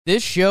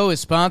This show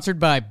is sponsored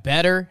by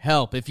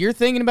BetterHelp. If you're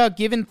thinking about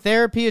giving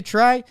therapy a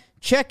try,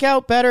 check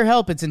out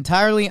BetterHelp. It's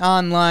entirely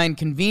online,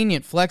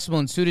 convenient, flexible,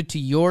 and suited to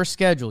your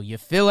schedule. You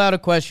fill out a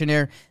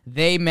questionnaire,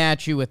 they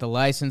match you with a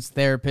licensed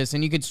therapist,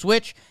 and you can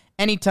switch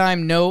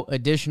anytime, no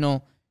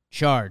additional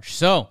charge.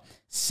 So,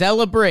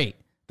 celebrate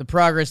the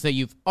progress that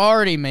you've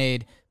already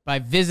made by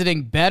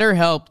visiting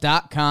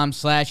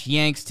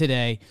betterhelp.com/Yanks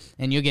today,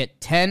 and you'll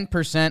get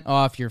 10%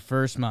 off your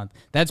first month.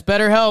 That's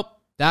betterhelp.com/Yanks.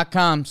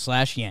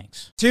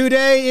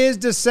 Today is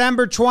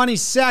December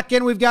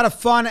 22nd. We've got a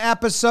fun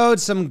episode,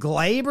 some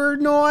Gleyber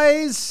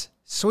noise.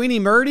 Sweeny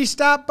Murti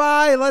stopped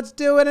by. Let's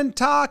do it and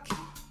talk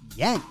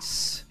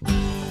Yanks.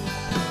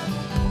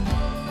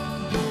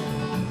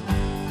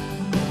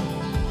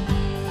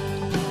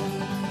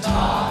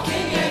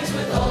 Talking Yanks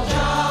with old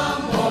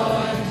John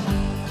Boy,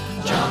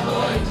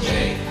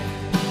 Jake.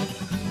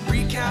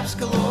 Recaps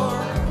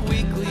galore,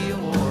 weekly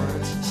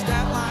awards,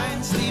 stat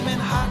lines, theme, and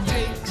hot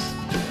takes.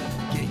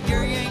 Get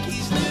your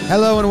Yankees news.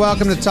 Hello and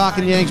welcome to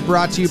Talking Yanks,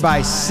 brought to you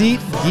by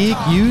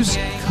SeatGeek. Use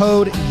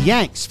code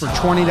YANKS for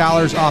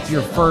 $20 off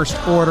your first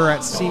order at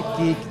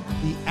SeatGeek,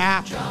 the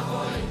app,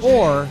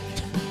 or...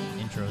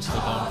 Intro's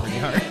still going pretty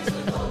hard.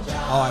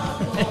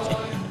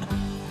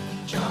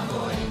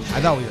 I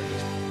thought we were...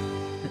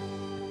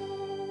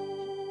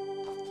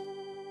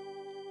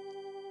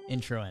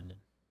 Intro ended.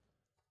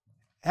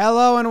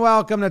 Hello and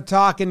welcome to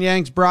Talking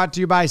Yanks, brought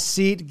to you by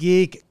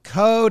SeatGeek.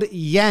 Code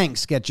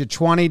YANKS. Get you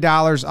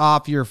 $20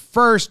 off your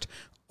first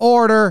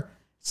order.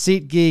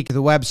 SeatGeek,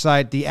 the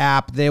website, the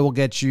app, they will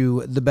get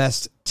you the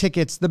best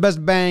tickets, the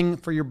best bang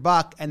for your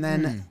buck, and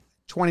then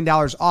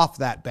 $20 off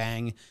that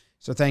bang.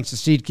 So thanks to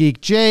SeatGeek.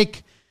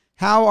 Jake,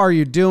 how are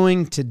you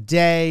doing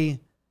today?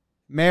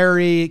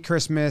 Merry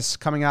Christmas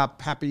coming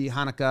up. Happy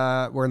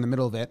Hanukkah. We're in the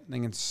middle of it. I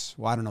think it's,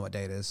 I don't know what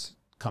day it is.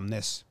 Come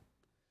this.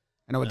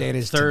 I know what day it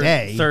is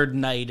today. Third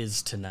night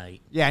is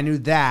tonight. Yeah, I knew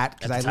that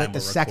because I At the lit time the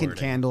we're second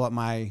recording. candle at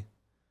my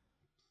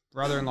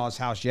brother-in-law's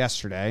house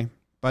yesterday.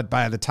 But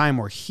by the time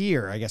we're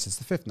here, I guess it's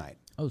the fifth night.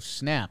 Oh,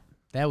 snap.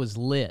 That was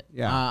lit.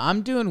 Yeah.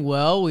 I'm doing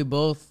well. We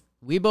both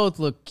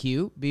look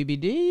cute.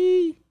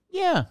 BBD.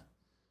 Yeah.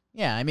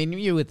 Yeah, I mean,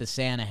 you with the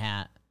Santa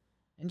hat.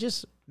 And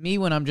just me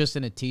when I'm just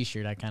in a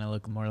T-shirt, I kind of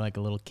look more like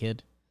a little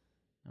kid.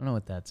 I don't know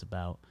what that's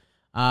about.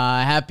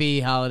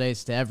 Happy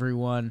holidays to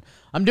everyone.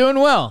 I'm doing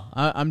well.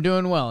 I'm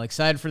doing well.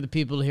 Excited for the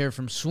people to hear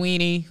from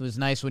Sweeny. It was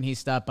nice when he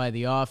stopped by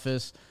the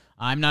office.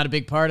 I'm not a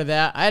big part of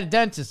that. I had a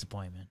dentist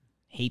appointment.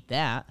 Hate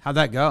that. How'd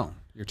that go?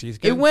 Your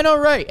teeth good? It went all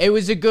right. It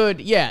was a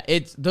good,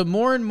 it's the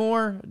more and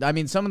more, I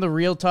mean, some of the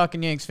real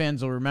Talking Yanks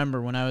fans will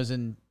remember when I was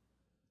in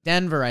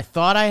Denver, I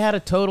thought I had a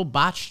total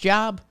botched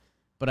job,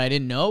 but I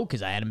didn't know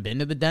because I hadn't been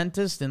to the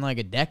dentist in like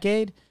a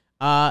decade.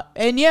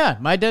 And yeah,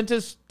 my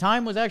dentist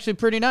time was actually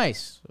pretty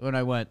nice when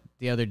I went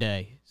the other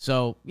day.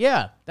 So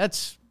yeah,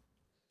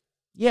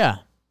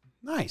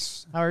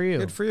 Nice. How are you?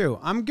 Good for you.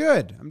 I'm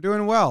good. I'm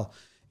doing well.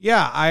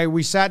 Yeah,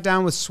 we sat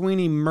down with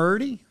Sweeny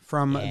Murti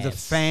from The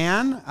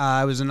Fan.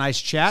 It was a nice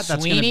chat.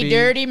 That's gonna Sweeny be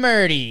Dirty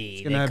Murti.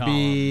 It's going to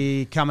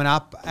be coming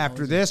up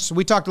after this.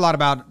 We talked a lot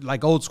about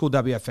like old school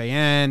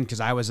WFAN because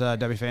I was a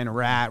WFAN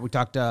rat. We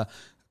talked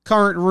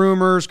current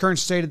rumors, current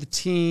state of the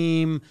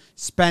team,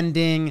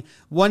 spending.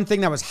 One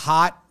thing that was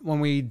hot when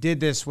we did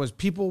this was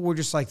people were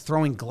just like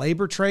throwing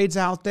Gleyber trades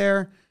out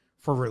there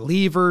for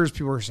relievers.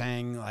 People were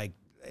saying like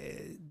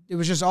it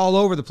was just all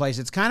over the place.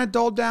 It's kind of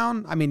dulled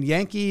down. I mean,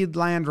 Yankee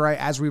land right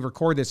as we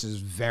record this is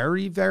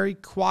very, very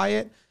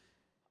quiet.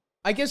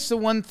 I guess the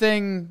one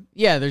thing,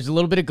 there's a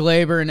little bit of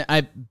Gleyber, and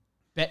I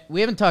bet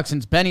we haven't talked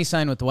since Benny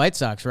signed with the White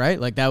Sox,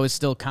 right? Like that was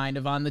still kind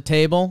of on the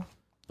table,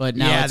 but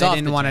now it's they off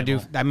didn't the want to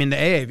table. do. I mean, the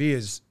AAV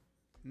is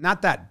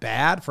not that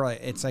bad for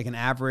it's like an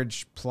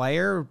average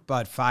player,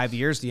 but 5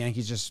 years, the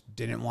Yankees just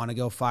didn't want to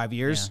go 5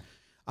 years.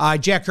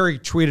 Jack Curry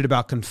tweeted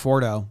about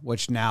Conforto,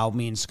 which now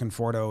means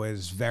Conforto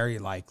is very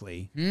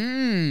likely.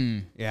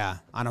 Yeah,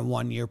 on a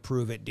 1 year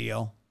prove it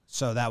deal.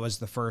 So that was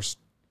the first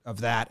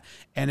of that.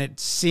 And it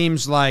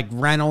seems like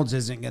Reynolds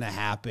isn't going to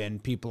happen.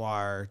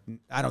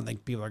 I don't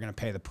think people are going to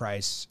pay the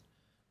price.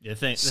 Yeah,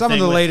 the Some thing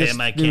of the with latest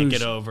him I can't news-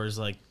 get over is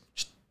like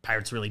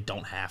Pirates really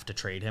don't have to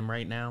trade him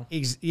right now.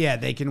 Yeah,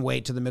 they can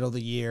wait to the middle of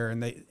the year,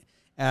 and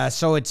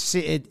so it's.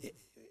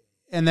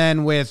 And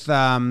then with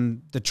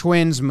the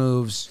Twins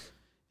moves,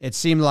 it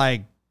seemed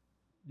like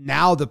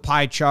now the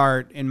pie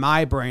chart in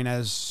my brain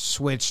has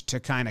switched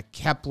to kind of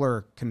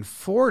Kepler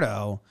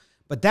Conforto,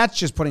 but that's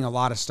just putting a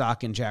lot of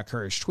stock in Jack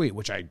Curry's tweet,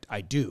 which I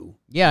do.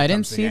 Yeah, I didn't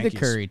comes to see the Yankees.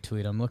 Curry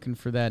tweet. I'm looking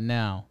for that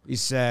now. He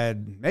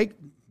said,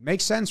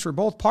 makes sense for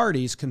both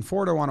parties.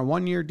 Conforto on a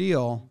 1 year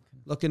deal,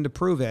 looking to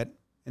prove it.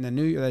 And then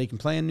that he can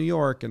play in New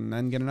York and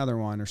then get another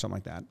one or something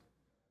like that.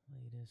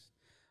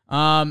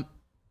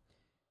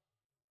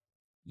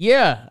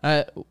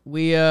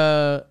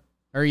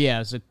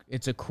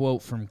 It's a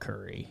quote from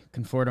Curry.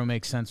 Conforto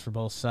makes sense for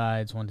both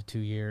sides, 1 to 2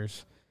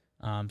 years.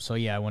 So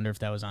yeah, I wonder if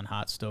that was on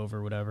Hot Stove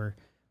or whatever.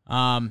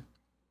 I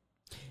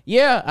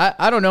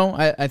don't know.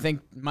 I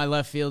think my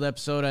left field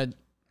episode,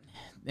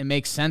 it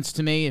makes sense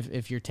to me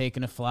if you're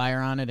taking a flyer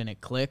on it and it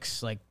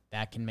clicks. Like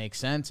that can make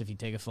sense. If you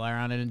take a flyer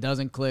on it and it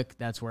doesn't click,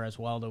 that's where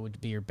Oswaldo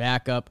would be your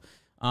backup.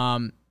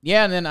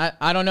 Yeah, and then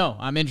I don't know.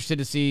 I'm interested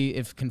to see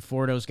if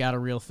Conforto's got a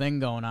real thing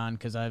going on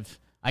because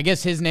I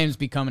guess his name's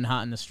becoming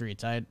hot in the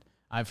streets.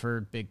 I've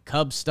heard big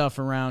Cubs stuff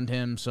around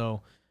him,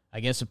 so I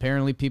guess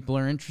apparently people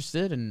are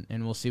interested,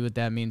 and we'll see what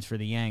that means for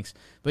the Yanks.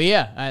 But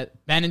yeah,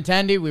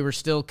 Benintendi, we were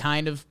still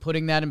kind of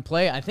putting that in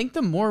play. I think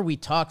the more we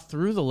talked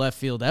through the left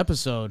field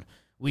episode,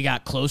 we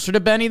got closer to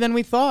Benny than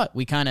we thought.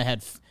 We kind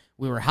of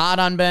we were hot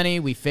on Benny,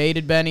 we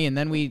faded Benny, and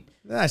then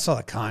I saw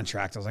the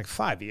contract. I was like,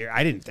 5 years.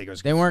 I didn't think it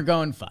was. They weren't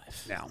going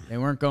 5. No, they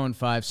weren't going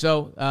 5.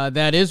 So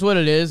that is what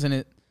it is,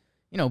 and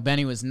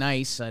Benny was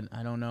nice. I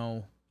don't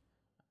know.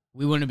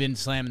 We wouldn't have been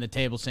slamming the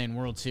table saying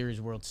World Series,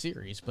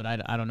 but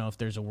I don't know if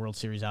there's a World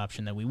Series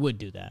option that we would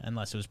do that,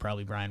 unless it was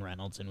probably Brian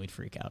Reynolds and we'd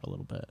freak out a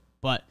little bit.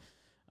 But,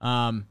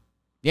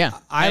 yeah.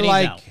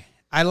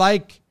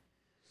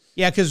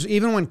 Because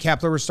even when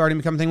Kepler was starting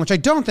to become a thing, which I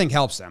don't think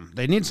helps them,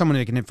 they need someone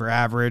who can hit for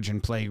average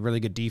and play really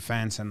good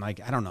defense, and I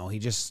don't know, he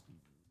just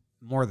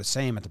more of the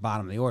same at the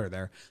bottom of the order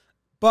there.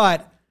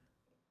 But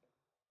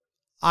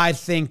I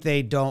think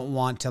they don't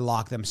want to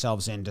lock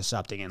themselves into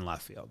something in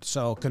left field.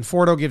 So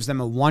Conforto gives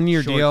them a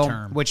 1-year deal,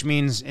 which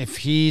means if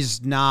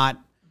he's not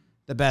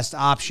the best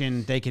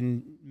option, they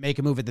can make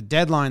a move at the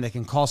deadline. They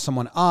can call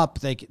someone up.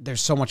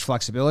 There's so much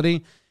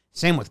flexibility.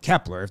 Same with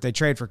Kepler. If they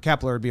trade for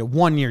Kepler, it'd be a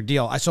 1-year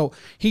deal. So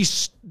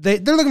they're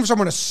looking for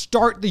someone to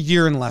start the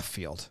year in left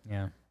field,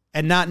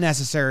 and not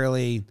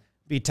necessarily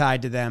be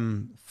tied to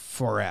them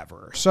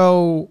forever.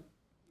 So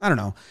I don't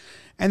know.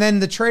 And then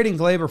the trading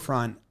Gleyber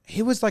front.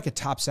 He was like a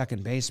top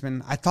second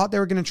baseman. I thought they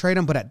were going to trade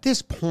him, but at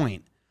this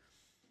point,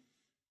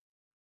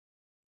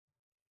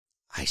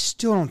 I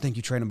still don't think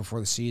you trade him before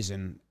the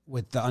season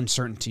with the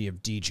uncertainty of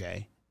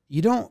DJ.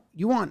 You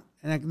want,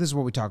 and this is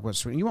what we talk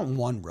about, you want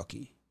one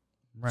rookie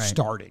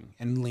starting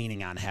and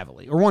leaning on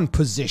heavily, or one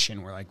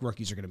position where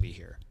rookies are going to be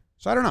here.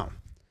 So I don't know.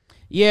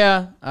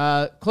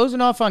 Yeah,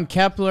 closing off on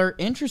Kepler,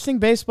 interesting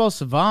baseball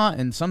savant,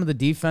 and some of the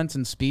defense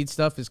and speed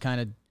stuff is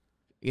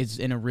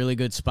in a really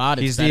good spot.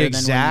 It's better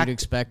than what you'd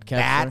expect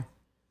Kepler. That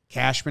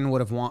Cashman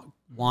would have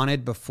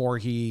wanted before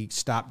he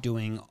stopped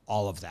doing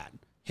all of that.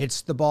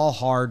 Hits the ball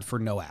hard for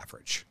no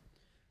average.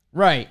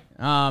 Right.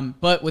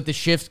 But with the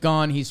shift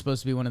gone, he's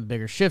supposed to be one of the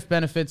bigger shift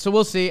benefits. So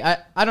we'll see.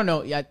 I don't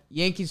know.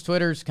 Yankees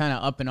Twitter's kind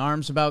of up in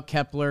arms about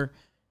Kepler.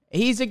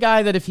 He's a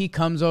guy that if he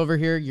comes over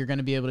here, you're going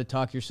to be able to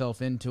talk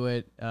yourself into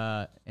it.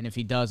 And if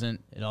he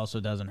doesn't, it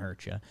also doesn't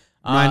hurt you.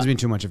 Reminds me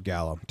too much of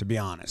Gallo, to be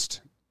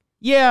honest.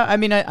 Yeah, I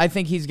mean, I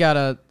think he's got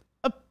a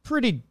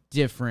pretty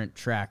different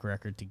track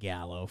record to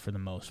Gallo for the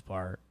most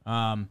part.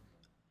 I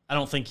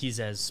don't think he's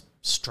as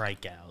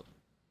strikeout.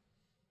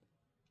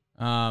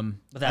 I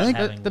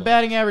think the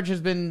batting average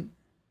has been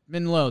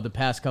low the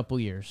past couple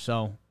years,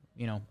 so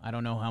I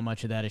don't know how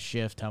much of that is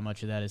shift, how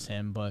much of that is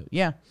him, but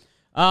yeah.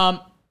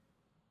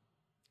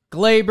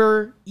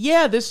 Gleyber,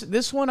 yeah,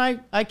 this one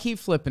I keep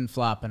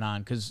flopping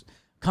on because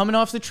coming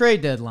off the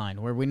trade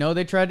deadline where we know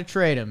they tried to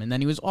trade him, and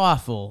then he was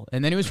awful,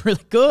 and then he was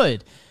really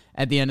good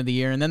at the end of the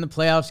year, and then the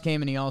playoffs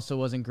came, and he also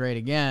wasn't great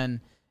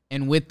again.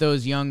 And with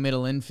those young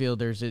middle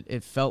infielders,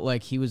 it felt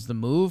like he was the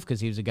move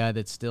because he was a guy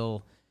that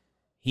still,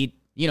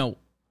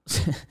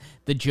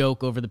 the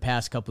joke over the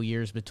past couple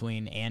years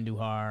between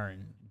Andujar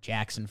and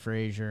Jackson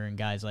Frazier and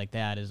guys like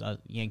that is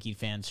Yankee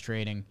fans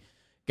trading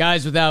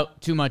guys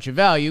without too much of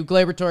value.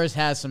 Gleyber Torres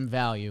has some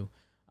value.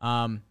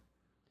 I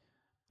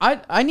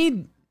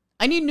need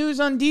news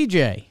on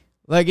DJ.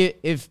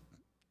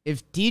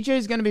 If DJ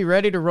is going to be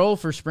ready to roll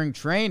for spring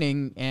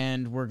training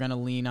and we're going to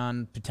lean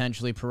on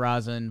potentially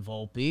Peraza and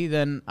Volpe,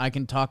 then I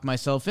can talk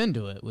myself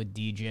into it with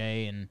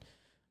DJ and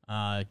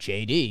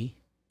JD.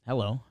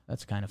 Hello,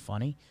 that's kind of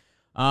funny.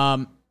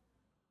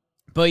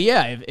 But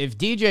yeah, if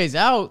DJ's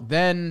out,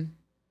 then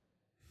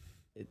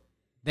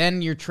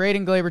you're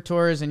trading Gleyber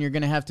Torres and you're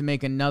going to have to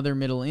make another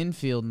middle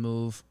infield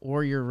move,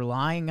 or you're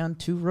relying on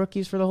 2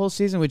 rookies for the whole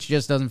season, which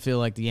just doesn't feel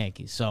like the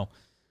Yankees. So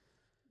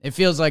it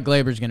feels like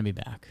Gleyber's going to be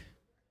back.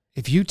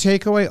 If you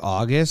take away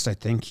August, I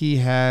think he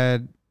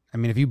had,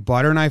 if you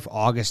butter knife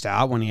August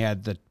out when he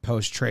had the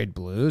post-trade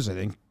blues, I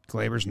think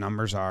Gleyber's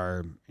numbers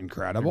are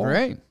incredible.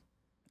 Great.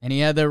 And he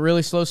had that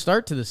really slow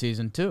start to the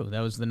season, too. That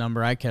was the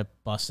number I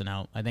kept busting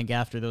out. I think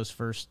after those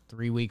first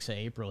 3 weeks of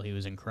April, he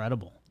was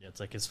incredible. Yeah,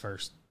 it's like his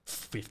first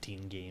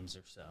 15 games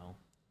or so.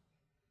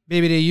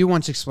 Baby D, you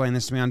once explained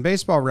this to me on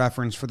Baseball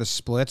Reference for the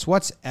splits.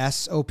 What's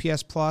S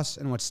OPS plus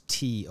and what's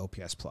T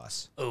OPS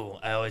plus? Oh,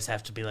 I always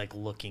have to be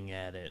looking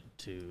at it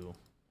to...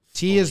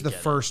 T is the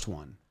first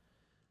one.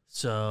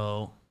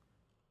 So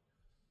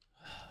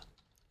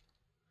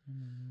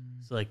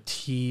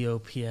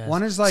TOPS.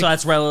 One is so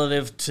that's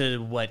relative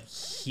to what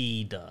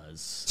he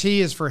does.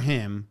 T is for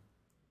him.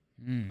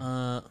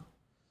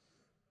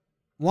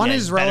 One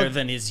is better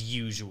than his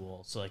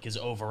usual. So his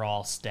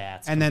overall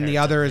stats. And then the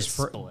other is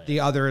for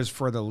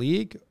the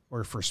league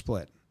or for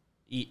split.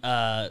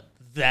 That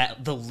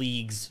the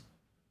league's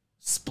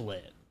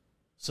split.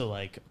 So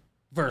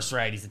versus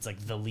righties, it's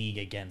the league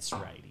against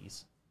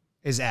righties.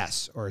 is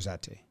S, or is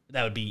that T?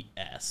 That would be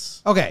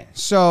S. Okay,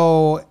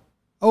 so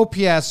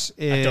OPS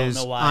I don't is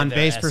know why on they're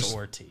base S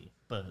or T,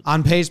 but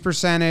on base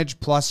percentage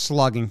plus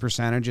slugging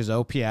percentage is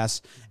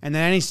OPS, and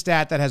then any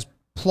stat that has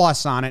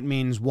plus on it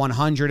means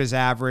 100 is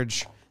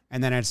average,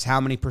 and then it's how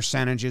many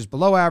percentages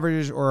below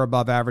average or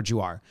above average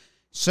you are.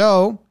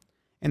 So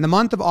in the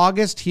month of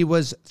August, he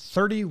was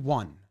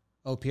 31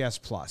 OPS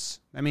plus.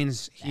 That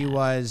means he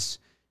was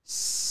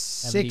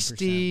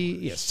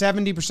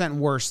 70%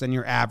 worse than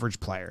your average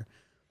player.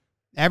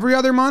 Every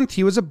other month,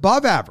 he was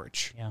above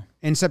average. Yeah.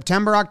 In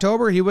September,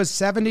 October, he was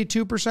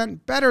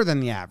 72% better than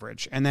the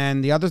average. And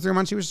then the other 3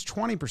 months, he was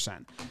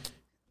 20%.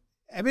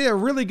 I mean, a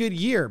really good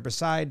year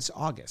besides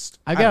August.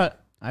 I've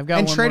got and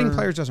one trading more,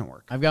 players doesn't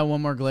work. I've got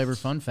one more Gleyber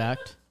fun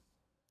fact.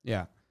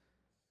 Yeah.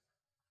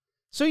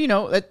 So,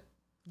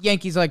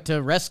 Yankees like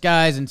to rest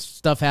guys and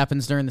stuff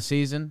happens during the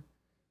season.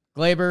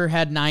 Gleyber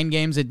had 9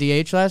 games at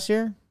DH last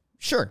year.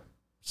 Sure,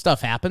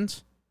 stuff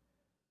happens.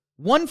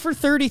 1 for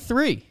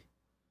 33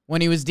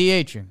 when he was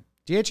DHing.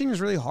 DHing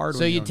is really hard.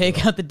 So you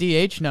take out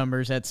the DH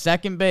numbers. At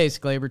second base,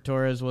 Gleyber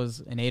Torres was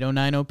an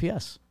 809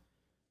 OPS.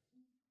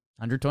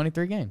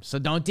 123 games. So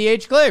don't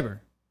DH Gleyber.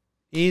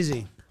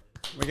 Easy.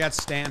 We got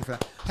Stan for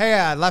that.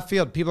 Hey, left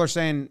field. People are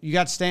saying you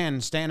got Stan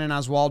and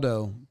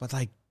Oswaldo, but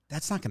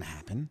that's not going to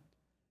happen.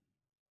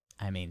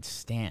 I mean,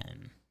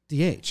 Stan.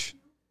 DH.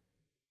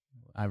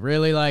 I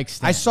really like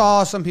Stan. I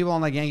saw some people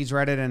on Yankees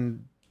Reddit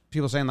and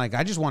people saying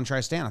I just want to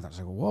try Stan. I was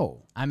like,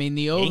 whoa. I mean,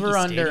 the Yankee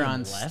over-under Stadium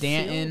on left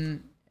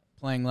Stanton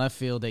playing left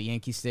field at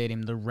Yankee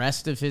Stadium the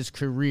rest of his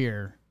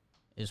career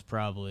is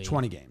probably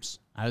 20 games.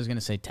 I was going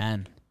to say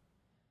 10.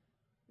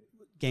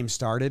 Games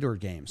started or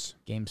games?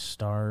 Game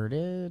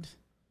started.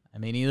 I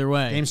mean, either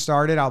way. Game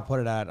started, I'll put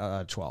it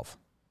at 12.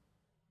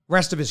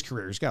 Rest of his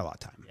career, he's got a lot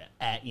of time. yeah,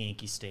 at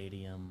Yankee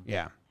Stadium.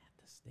 Yeah. At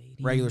the stadium.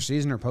 Regular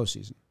season or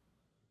postseason?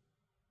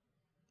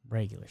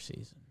 Regular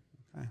season.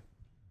 Okay.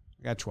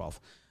 I got 12.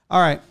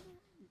 All right.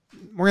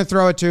 We're going to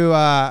throw it to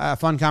a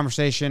fun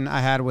conversation I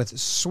had with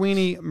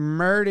Sweeny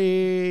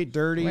Murti.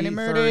 Dirty Sweeny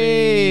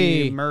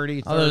 30.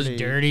 Murti 30. All those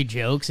dirty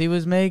jokes he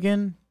was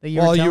making that you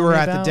While were you telling were me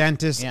at the about?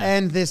 dentist Yeah.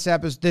 and this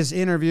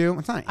interview.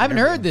 It's not an I haven't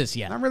interview. heard this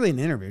yet. Not really an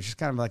interview. It's just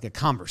kind of like a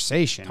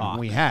conversation Talk.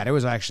 we had. It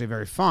was actually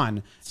very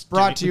fun. It's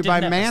brought to we you did by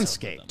an episode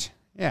with Manscaped.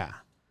 Yeah.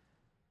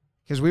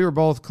 Because we were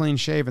both clean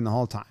shaven the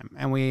whole time.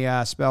 And we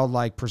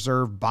spelled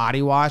preserved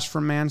body wash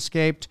from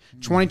Manscaped.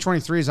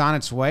 2023 is on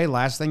its way.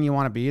 Last thing you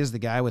want to be is the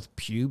guy with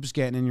pubes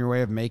getting in your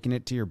way of making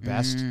it to your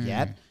best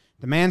yet.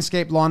 The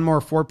Manscaped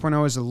Lawnmower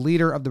 4.0 is a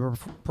leader of the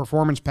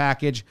performance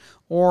package,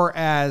 or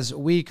as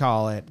we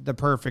call it, the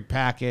perfect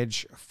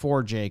package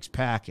for Jake's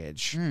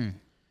package.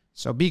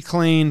 So be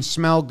clean,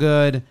 smell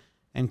good,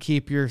 and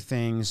keep your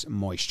things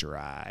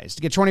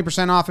moisturized. Get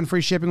 20% off and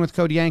free shipping with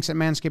code YANKS at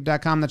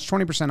manscaped.com. That's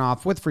 20%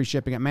 off with free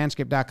shipping at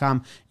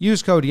manscaped.com.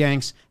 Use code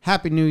YANKS.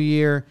 Happy New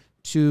Year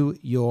to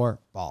your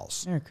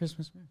balls. Merry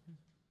Christmas.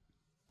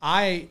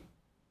 I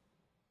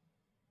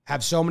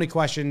have so many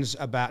questions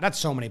about, not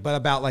so many, but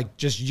about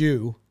just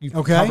you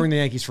Okay. covering the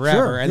Yankees forever.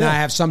 Sure, And then yeah. I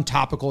have some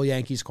topical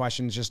Yankees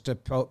questions just to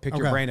pick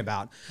your Okay. brain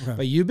about. Okay.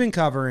 But you've been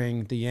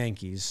covering the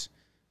Yankees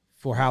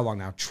for how long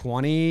now?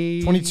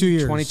 22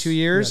 years. 22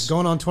 years? Yeah,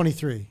 going on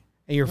 23.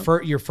 And your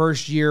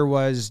first year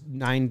was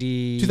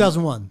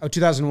 2001. Oh,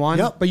 2001?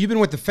 Yep. But you've been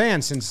with the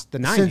fans since the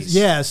 90s.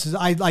 Yes.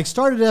 I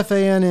started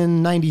FAN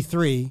in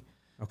 93.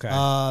 Okay.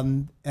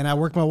 And I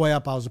worked my way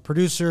up. I was a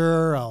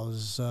producer. I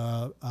was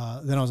then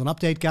I was an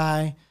update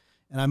guy,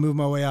 and I moved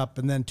my way up.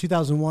 And then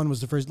 2001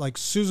 was the first.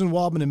 Susan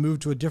Waldman had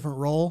moved to a different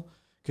role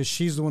because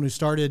she's the one who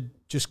started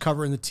just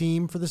covering the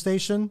team for the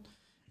station,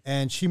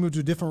 and she moved to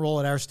a different role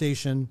at our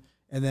station.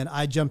 And then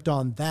I jumped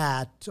on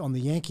the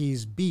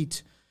Yankees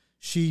beat.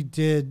 She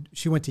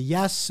went to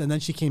Yes, and then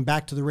she came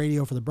back to the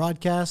radio for the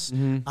broadcast.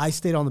 Mm-hmm. I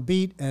stayed on the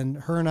beat, and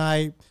her and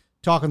I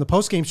talk on the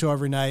postgame show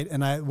every night.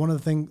 And one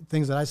of the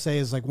things that I say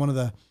is one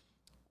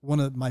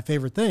of my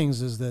favorite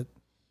things is that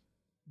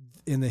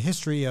in the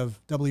history of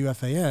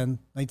WFAN,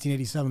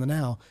 1987 to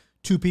now,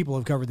 2 people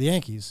have covered the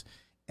Yankees,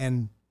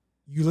 and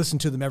you listen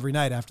to them every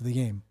night after the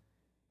game.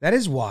 That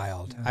is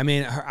wild. Yeah. I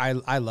mean,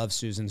 I love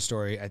Susan's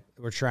story.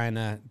 We're trying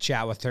to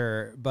chat with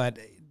her, but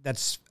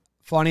that's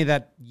funny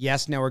that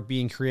Yes Network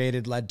being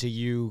created led to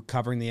you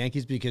covering the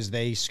Yankees because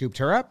they scooped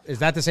her up. Is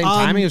that the same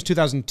timing? It was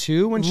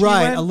 2002 when she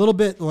went? A little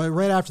bit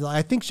right after that.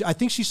 I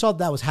think she saw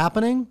that was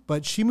happening,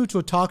 but she moved to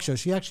a talk show.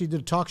 She actually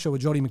did a talk show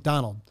with Jody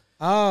McDonald.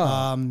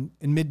 In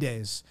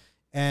middays,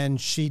 and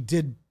she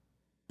did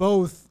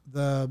both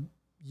the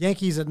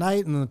Yankees at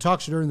night and the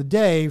talk show during the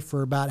day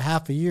for about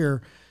half a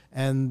year.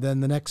 And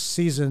then the next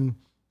season,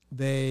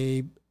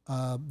 they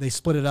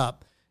split it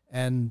up.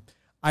 And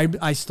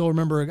I still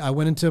remember I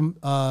went into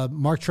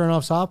Mark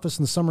Chernoff's office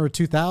in the summer of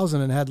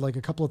 2000 and had a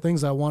couple of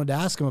things I wanted to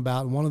ask him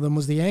about, and one of them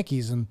was the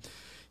Yankees. And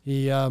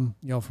he, from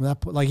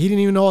that point, he didn't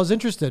even know I was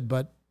interested,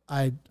 but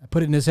I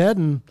put it in his head,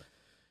 and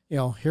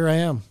here I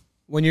am.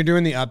 When you're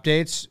doing the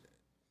updates,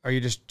 Are you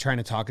just trying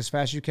to talk as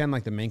fast as you can,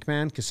 like the Mink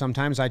Man? Because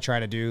sometimes I try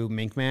to do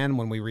Mink Man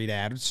when we read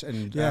ads,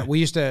 and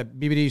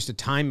BBD used to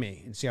time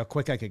me and see how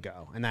quick I could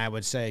go, and I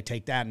would say,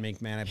 "Take that,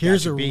 Mink Man."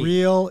 Here's a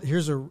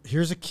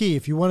key.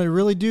 If you want to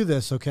really do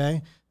this,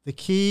 okay, the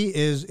key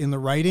is in the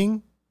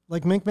writing,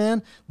 like Mink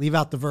Man. Leave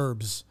out the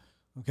verbs,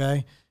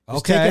 okay.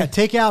 Just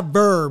take out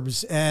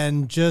verbs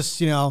and just,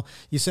 you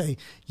say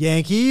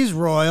Yankees,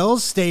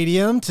 Royals,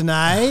 Stadium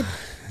tonight,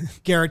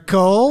 Garrett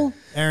Cole,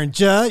 Aaron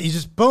Judge. You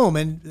just boom.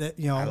 And,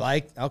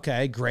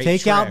 great.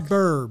 Take trick. out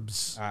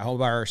verbs. I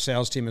hope our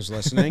sales team is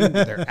listening.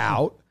 They're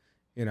out.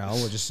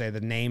 We'll just say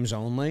the names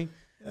only.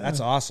 That's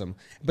awesome.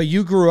 But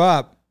you grew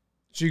up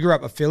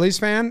a Phillies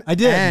fan? I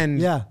did.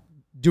 And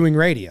doing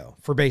radio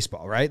for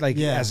baseball, right?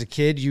 As a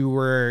kid,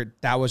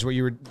 that was what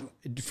you were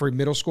for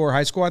middle school or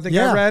high school, I think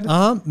I read.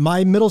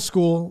 My middle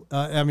school,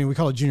 we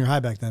called it junior high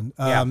back then.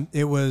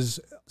 It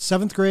was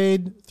 7th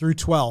grade through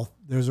 12th.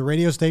 There was a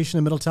radio station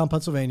in Middletown,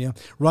 Pennsylvania,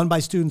 run by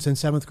students in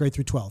 7th grade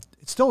through 12th.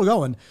 It's still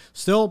going,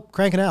 still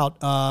cranking out.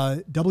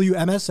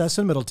 WMSS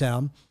in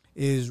Middletown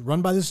is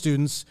run by the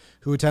students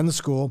who attend the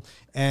school,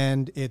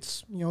 and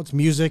it's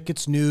music,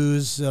 it's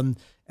news, and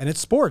it's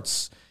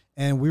sports.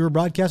 And we were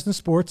broadcasting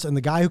sports, and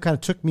the guy who kind of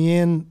took me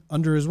in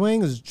under his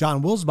wing is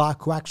John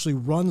Wilsbach, who actually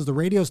runs the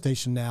radio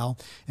station now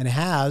and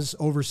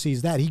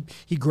oversees that.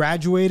 He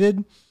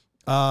graduated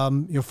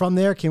from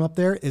there, came up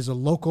there, is a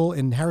local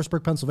in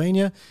Harrisburg,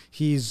 Pennsylvania.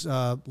 He's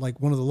one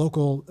of the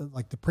local,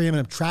 the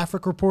preeminent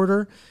traffic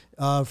reporter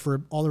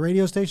for all the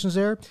radio stations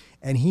there,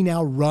 and he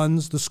now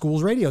runs the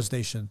school's radio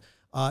station.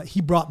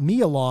 He brought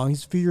me along.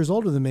 He's a few years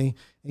older than me.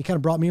 And he kind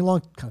of brought me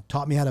along, kind of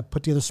taught me how to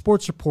put together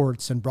sports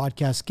reports and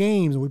broadcast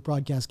games. And we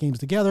broadcast games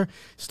together.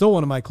 Still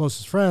one of my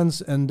closest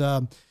friends. And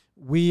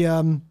he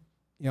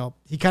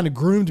kind of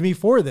groomed me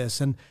for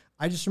this. And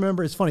I just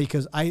remember, it's funny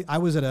because I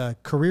was at a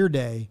career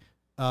day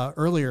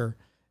earlier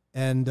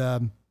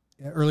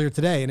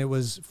today, and it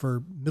was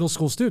for middle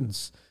school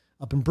students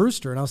up in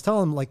Brewster. And I was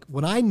telling them,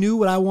 when I knew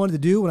what I wanted to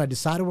do, when I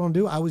decided what I wanted to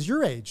do, I was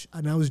your age.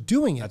 I mean, I was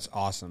doing it. That's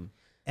awesome.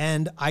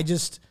 And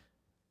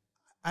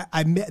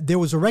there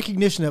was a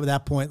recognition at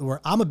that point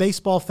where I'm a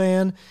baseball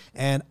fan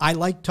and I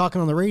like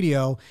talking on the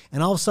radio,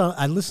 and all of a sudden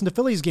I listen to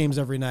Phillies games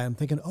every night. I'm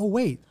thinking, oh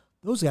wait,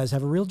 those guys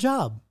have a real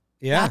job.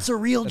 Yeah, that's a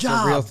real job.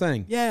 That's a real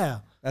thing. Yeah.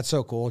 That's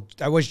so cool.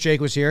 I wish Jake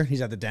was here.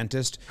 He's at the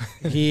dentist.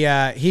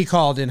 He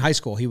called in high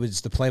school. He was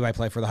the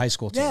play-by-play for the high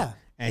school team. Yeah.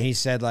 And he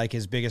said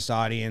his biggest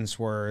audience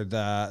were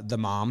the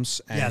moms,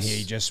 and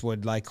he just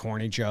would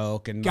corny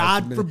joke and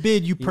God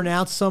forbid you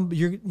pronounce some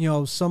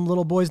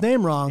little boy's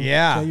name wrong.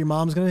 Yeah, so your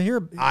mom's gonna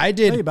hear. I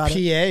did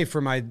PA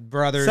for my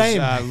brother's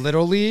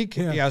little league.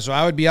 Yeah, so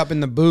I would be up in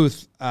the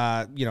booth,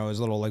 his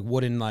little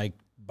wooden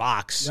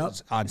box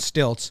on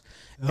stilts,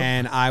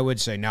 and I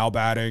would say now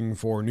batting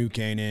for New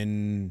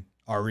Canaan,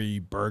 Ari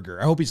Berger.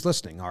 I hope he's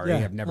listening. Ari,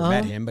 I've never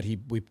met him, but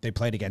they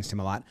played against him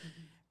a lot.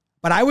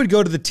 But I would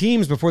go to the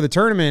teams before the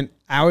tournament.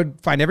 I would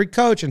find every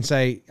coach and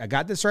say, I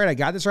got this right.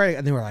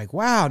 And they were like,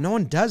 wow, no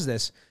one does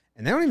this.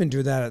 And they don't even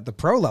do that at the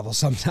pro level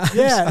sometimes.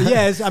 Yeah.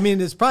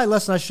 It's probably a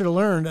lesson I should have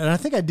learned. And I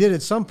think I did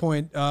at some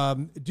point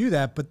do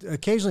that. But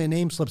occasionally a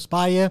name slips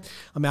by you.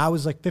 I mean, I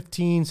was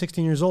 15,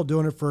 16 years old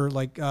doing it for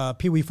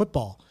Pee Wee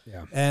football.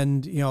 Yeah.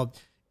 And,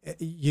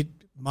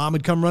 mom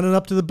would come running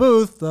up to the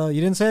booth. You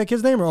didn't say that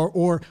kid's name,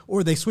 or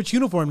they switch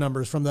uniform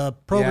numbers from the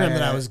program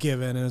that I was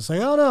given, and it's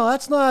oh no,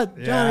 that's not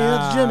Johnny,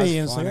 that's Jimmy,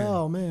 and it's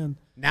oh man.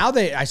 Now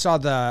I saw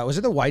was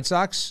it the White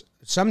Sox?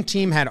 Some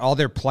team had all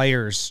their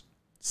players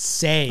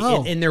say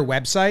in their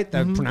website,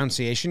 the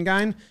pronunciation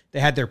guide. They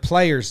had their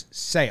players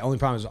say. Only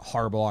problem is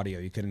horrible audio;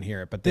 you couldn't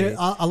hear it. But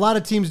a lot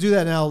of teams do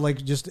that now,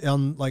 just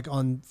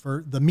on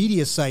for the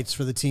media sites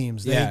for the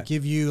teams. They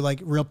give you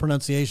real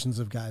pronunciations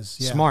of guys.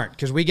 Yeah. Smart,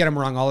 because we get them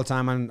wrong all the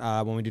time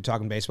on when we do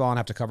Talking Baseball and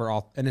have to cover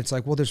all. And it's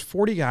there's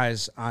 40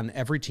 guys on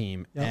every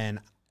team,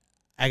 and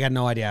I got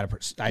no idea how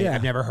to.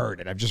 I've never heard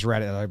it. I've just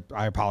read it.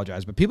 I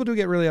apologize, but people do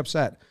get really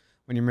upset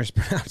when you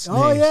mispronounce names.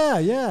 Oh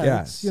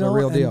yeah. It's a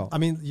real deal. I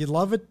mean, you'd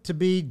love it to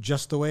be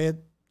just the way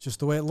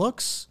it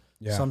looks.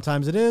 Yeah.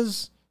 Sometimes it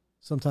is,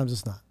 sometimes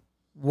it's not.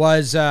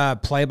 Was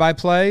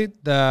play-by-play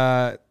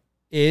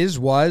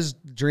was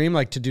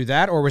dream to do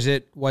that, or was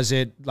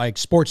it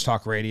sports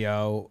talk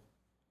radio?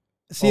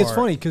 See, it's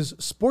funny because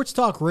sports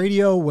talk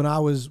radio when I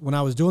was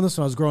doing this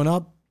when I was growing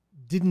up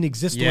didn't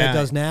exist the way it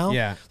does now.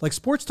 Yeah.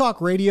 Sports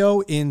talk radio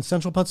in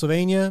central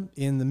Pennsylvania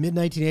in the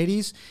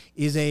mid-1980s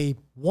is a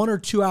 1 or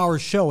 2 hour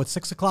show at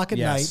 6 o'clock at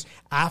night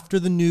after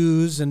the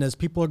news and as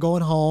people are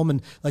going home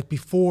and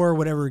before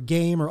whatever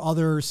game or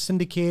other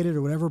syndicated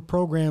or whatever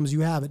programs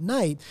you have at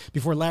night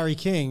before Larry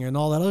King and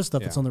all that other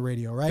stuff that's on the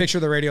radio, right? Picture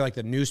the radio like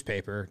the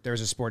newspaper.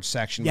 There's a sports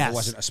section, but it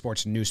wasn't a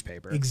sports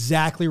newspaper.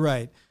 Exactly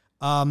right.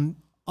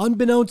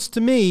 Unbeknownst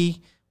to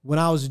me, when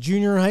I was a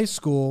junior in high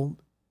school,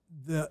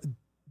 the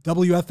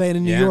WFAN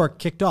in New York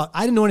kicked off.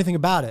 I didn't know anything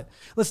about it.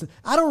 Listen,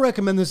 I don't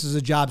recommend this as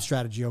a job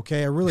strategy,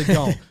 okay? I really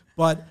don't.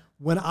 But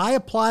when I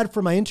applied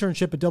for my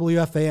internship at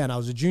WFAN, I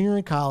was a junior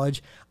in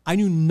college. I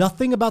knew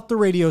nothing about the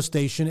radio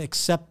station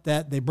except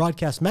that they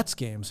broadcast Mets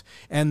games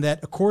and that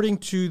according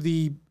to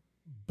the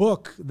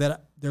book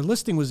that their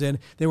listing was in,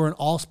 they were an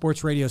all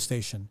sports radio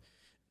station.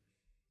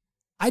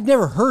 I'd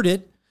never heard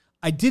it.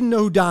 I didn't know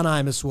who Don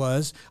Imus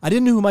was. I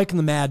didn't know who Mike and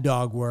the Mad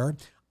Dog were.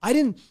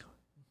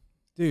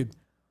 Dude,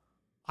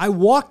 I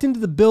walked into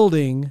the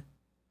building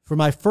for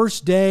my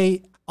first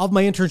day of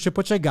my internship,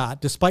 which I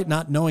got, despite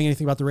not knowing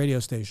anything about the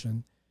radio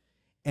station.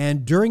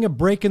 And during a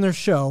break in their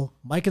show,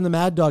 Mike and the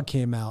Mad Dog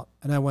came out,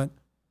 and I went,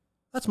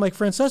 that's Mike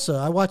Francesa.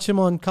 I watch him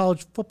on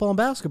college football and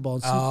basketball.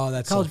 And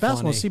that's college so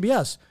basketball funny.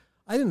 on CBS.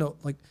 I didn't know,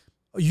 like,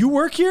 you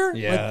work here?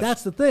 Yeah. Like,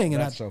 that's the thing.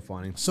 And That's so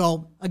funny.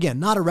 So, again,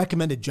 not a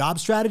recommended job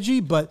strategy,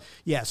 but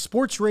yeah,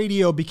 sports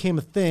radio became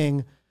a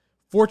thing,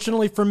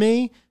 fortunately for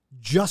me,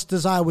 just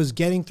as I was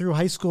getting through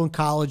high school and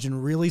college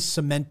and really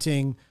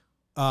cementing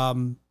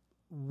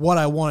what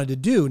I wanted to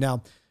do.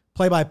 Now,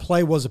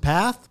 play-by-play was a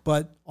path,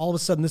 but all of a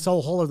sudden this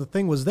whole other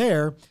thing was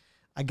there.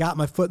 I got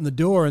my foot in the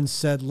door and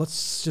said,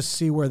 let's just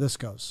see where this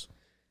goes.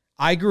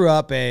 I grew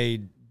up a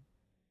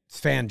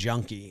fan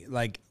junkie.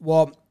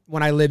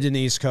 When I lived in the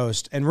East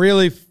Coast, and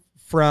really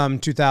from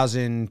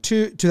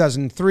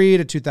 2003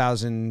 to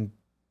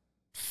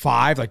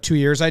 2005, like 2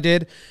 years I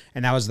did,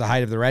 and that was the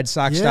height of the Red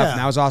Sox stuff, and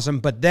that was awesome.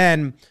 But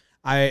then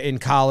in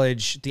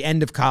college, the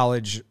end of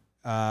college,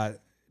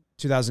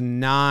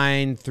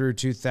 2009 through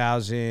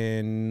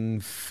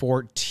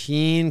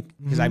 2014,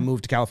 because I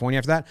moved to California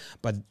after that,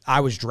 but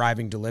I was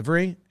driving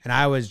delivery, and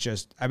I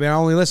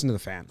only listened to the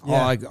Fan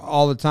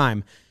all the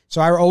time. So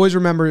I always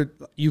remember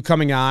you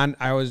coming on.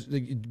 I was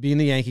being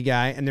the Yankee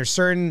guy, and there's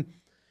certain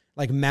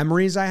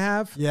memories I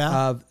have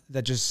of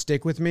that just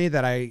stick with me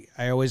that I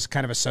always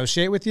kind of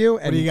associate with you.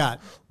 And what do you got?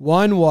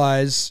 One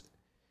was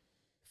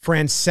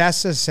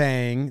Francesa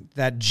saying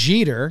that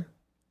Jeter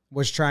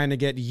was trying to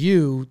get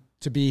you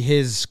to be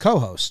his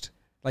co-host.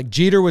 Like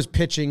Jeter was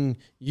pitching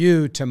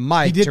you to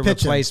Mike to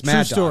replace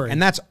Mad Dog.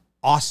 And that's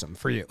awesome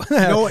for you.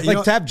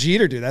 To have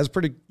Jeter do that's a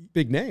pretty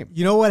big name.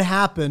 You know what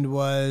happened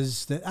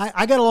was that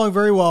I got along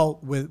very well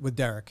with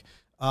Derek.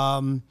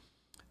 What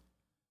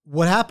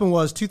happened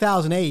was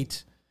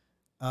 2008,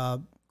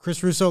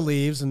 Chris Russo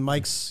leaves and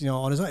Mike's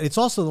on his own. It's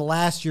also the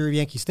last year of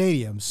Yankee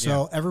Stadium,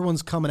 so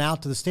everyone's coming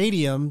out to the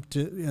stadium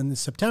in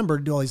September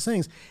to do all these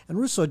things. And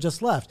Russo had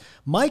just left.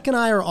 Mike and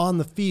I are on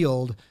the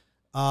field.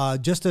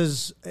 Just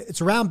as it's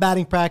around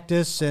batting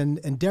practice,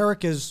 and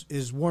Derek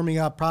is warming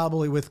up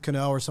probably with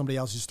Cano or somebody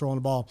else who's throwing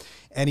the ball,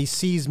 and he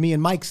sees me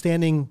and Mike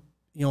standing,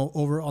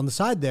 over on the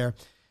side there,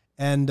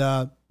 and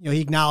he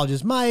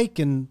acknowledges Mike,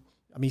 and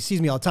he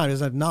sees me all the time. He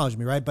doesn't acknowledge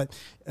me, right? But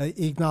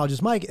he acknowledges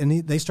Mike,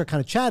 and they start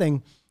kind of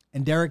chatting,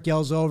 and Derek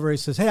yells over. He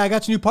says, "Hey, I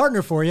got your new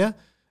partner for you,"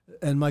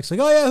 and Mike's like,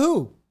 "Oh yeah,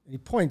 who?" And he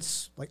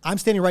points, I'm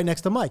standing right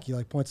next to Mike. He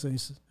points, and he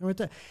says, "Right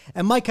there,"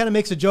 and Mike kind of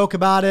makes a joke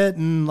about it,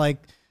 and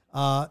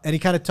and he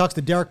kind of talks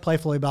to Derek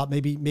playfully about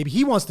maybe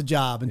he wants the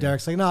job. And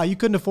Derek's like, no, you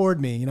couldn't afford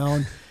me,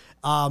 And,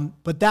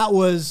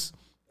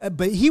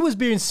 but he was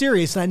being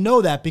serious. And I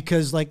know that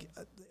because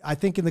I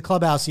think in the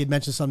clubhouse, he had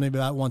mentioned something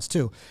about it once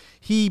too.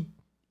 He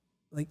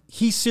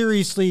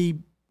seriously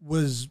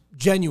was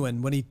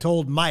genuine when he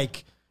told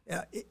Mike,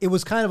 it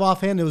was kind of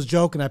offhand. It was a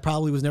joke. And I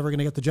probably was never going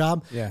to get the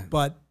job. Yeah.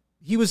 But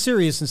he was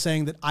serious in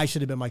saying that I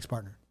should have been Mike's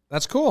partner.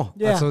 That's cool.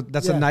 Yeah,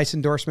 that's a nice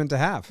endorsement to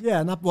have.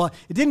 Yeah,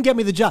 it didn't get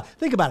me the job.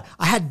 Think about it.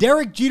 I had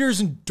Derek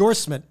Jeter's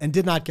endorsement and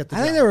did not get the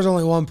job. I think there was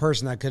only one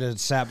person that could have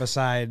sat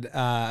beside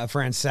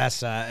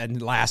Francesa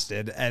and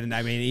lasted. And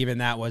even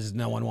that was he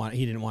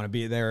didn't want to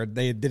be there.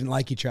 They didn't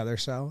like each other.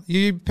 So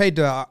you paid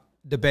to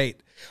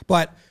debate.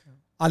 But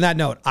on that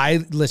note, I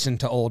listen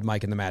to old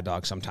Mike and the Mad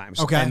Dog sometimes.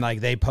 Okay. And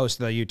they post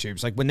the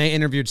YouTubes. When they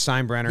interviewed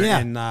Steinbrenner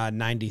in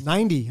 90.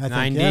 90, I think.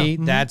 90,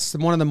 mm-hmm. That's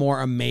one of the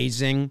more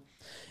amazing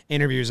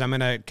interviews. I'm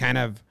going to kind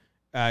of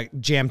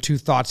jam two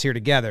thoughts here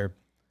together.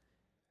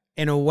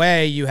 In a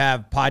way, you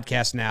have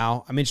podcasts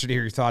now. I'm interested to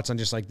hear your thoughts on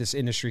just this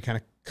industry kind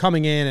of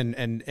coming in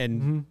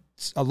and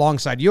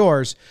alongside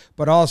yours,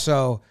 but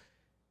also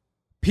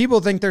people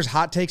think there's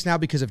hot takes now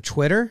because of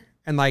Twitter,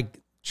 and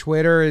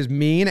Twitter is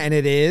mean, and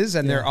it is,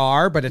 and there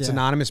are, but it's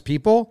anonymous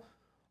people.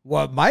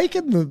 What Mike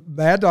and the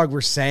Mad Dog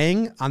were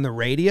saying on the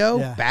radio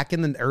back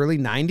in the early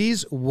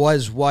 90s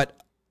was what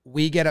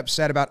we get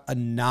upset about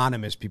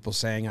anonymous people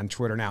saying on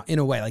Twitter now. In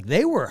a way,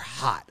 they were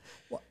hot.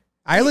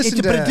 I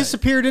listened but it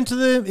disappeared into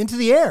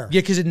the air. Yeah,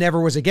 because it never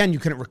was again. You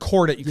couldn't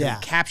record it. You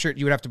couldn't capture it.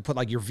 You would have to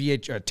put your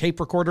tape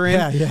recorder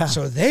in. Yeah.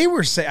 So they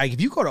were saying, if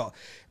you go to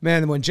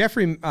when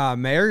Jeffrey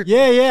Mayer.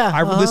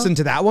 I listened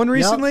to that one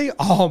recently. Yep.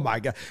 Oh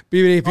my god! If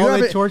you they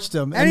torched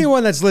him.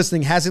 Anyone that's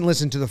listening hasn't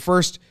listened to the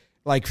first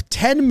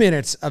 10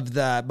 minutes of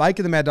the Mike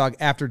and the Mad Dog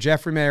after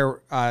Jeffrey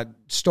Mayer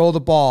stole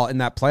the ball in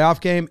that playoff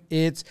game.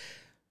 It's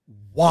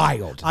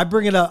wild. I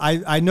bring it up.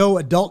 I know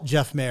adult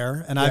Jeff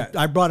Mayer, and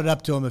I brought it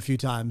up to him a few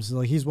times.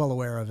 He's well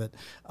aware of it.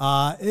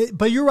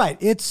 But you're right.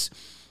 It's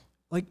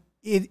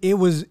it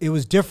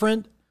was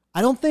different.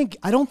 I don't think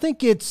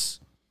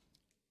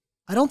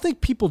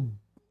people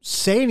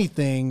say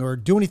anything or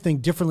do anything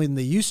differently than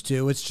they used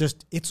to.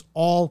 It's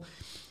all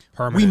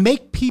permanent. We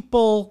make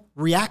people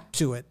react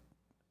to it.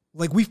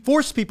 We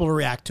force people to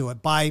react to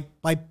it by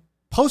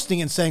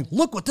posting and saying,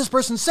 "Look what this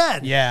person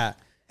said." Yeah,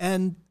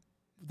 and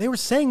they were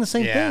saying the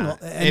same thing.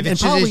 If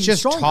it's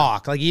just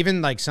talk, like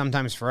even like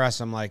sometimes for us,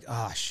 I'm like,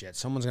 oh shit,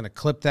 someone's going to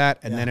clip that.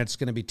 And then it's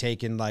going to be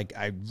taken. Like,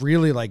 I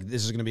really like,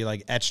 this is going to be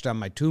like etched on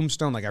my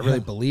tombstone. Like I really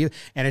believe,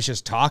 and it's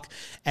just talk.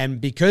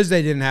 And because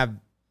they didn't have,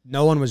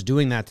 no one was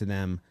doing that to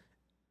them.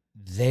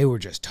 They were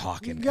just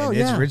talking. And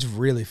it's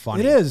really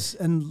funny. It is.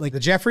 And like the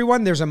Jeffrey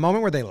one, there's a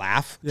moment where they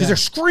laugh because they're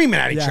screaming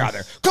at each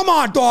other. Come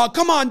on, dog.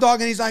 Come on,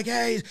 dog. And he's like,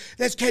 hey,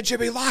 this kid should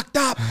be locked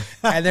up.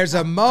 And there's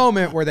a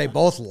moment where they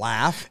both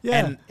laugh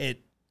and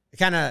it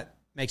kind of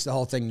makes the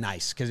whole thing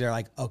nice because they're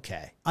like,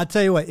 okay. I'll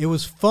tell you what, it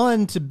was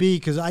fun to be,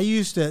 because I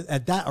used to,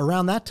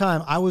 around that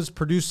time, I was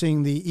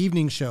producing the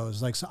evening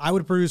shows. Like, so I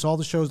would produce all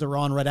the shows that were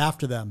on right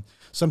after them.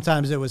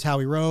 Sometimes it was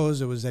Howie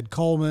Rose, it was Ed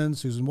Coleman,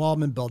 Susan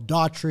Waldman, Bill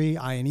Daughtry,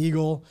 Ian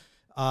Eagle,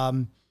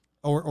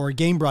 or a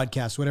game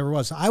broadcast, whatever it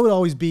was. So I would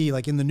always be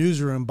like in the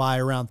newsroom by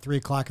around 3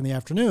 o'clock in the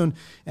afternoon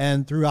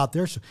and throughout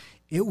their show.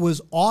 It was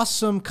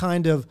awesome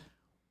kind of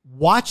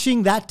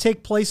watching that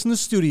take place in the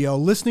studio,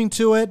 listening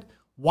to it,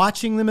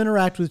 watching them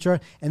interact with each other,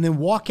 and then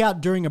walk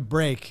out during a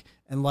break.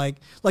 And like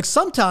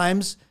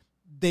sometimes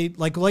they,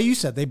 like you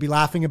said, they'd be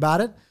laughing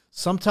about it.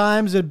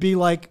 Sometimes it'd be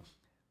like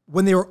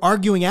when they were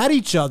arguing at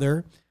each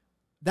other,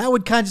 that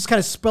would kind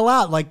of spill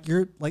out. Like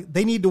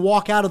they need to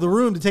walk out of the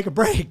room to take a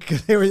break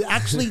because they were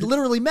actually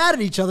literally mad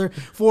at each other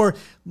for,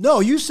 no,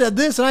 you said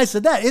this and I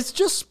said that. It's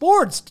just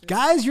sports,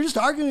 guys. You're just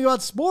arguing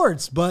about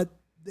sports, but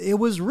it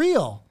was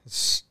real.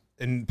 It's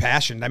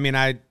impassioned. I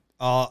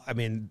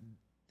mean,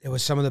 it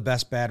was some of the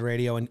best bad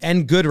radio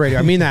and good radio.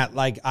 I mean that,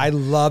 like, I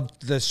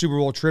loved the Super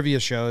Bowl trivia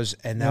shows,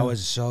 and that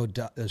was so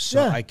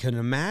I couldn't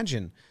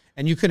imagine.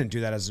 And you couldn't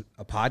do that as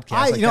a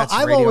podcast.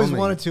 I've always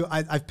wanted to.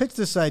 I've pitched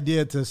this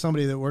idea to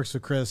somebody that works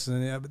with Chris,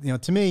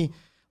 and to me,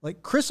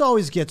 like, Chris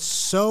always gets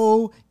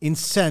so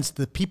incensed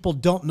that people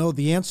don't know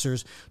the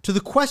answers to the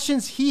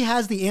questions he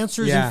has the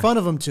answers in front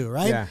of him to.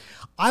 Right? Yeah.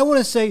 I want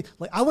to say,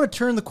 like, I want to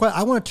turn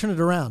it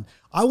around.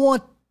 I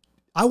want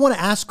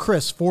to ask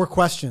Chris 4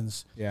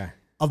 questions. Yeah.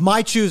 Of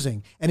my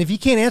choosing. And if he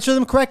can't answer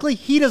them correctly,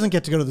 he doesn't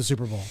get to go to the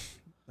Super Bowl.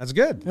 That's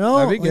good.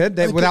 That'd be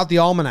good. Without the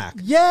almanac.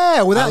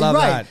 Yeah, without, I love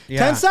that.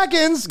 Yeah. 10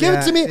 seconds, give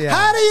it to me. Yeah.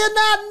 How do you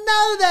not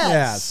know this?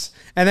 Yes.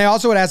 And they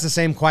also would ask the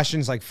same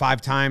questions like 5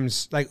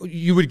 times. Like,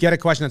 you would get a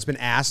question that's been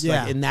asked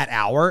like in that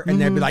hour,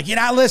 and they'd be like, you're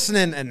not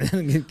listening. And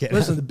then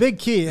listen, the big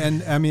key,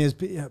 and I mean,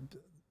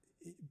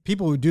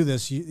 people who do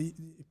this, you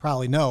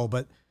probably know,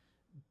 but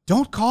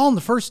don't call on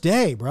the first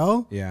day,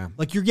 bro. Yeah.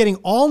 Like, you're getting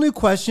all new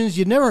questions.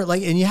 You never,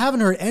 like, and you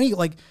haven't heard any,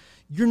 like,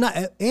 you're not,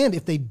 and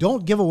if they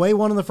don't give away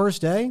one on the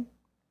first day,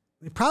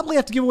 they probably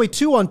have to give away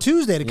 2 on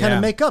Tuesday to kind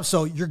of make up.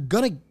 So you're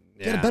going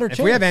to get a better chance.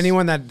 If we have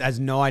anyone that has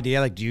no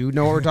idea, like, do you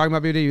know what we're talking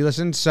about, BD? You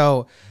listen?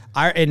 So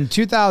in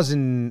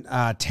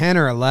 2010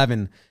 or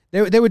 11,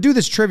 they would do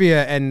this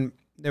trivia, and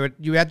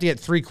you had to get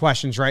 3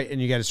 questions right,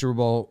 and you get a Super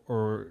Bowl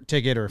or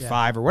ticket or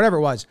 5 or whatever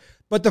it was.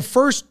 But the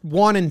first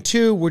 1 and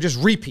 2 were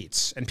just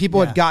repeats, and people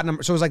had gotten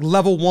them. So it was like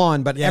level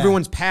 1, but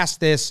everyone's past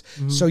this,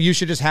 so you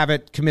should just have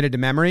it committed to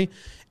memory.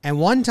 And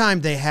one time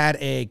they had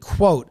a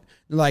quote,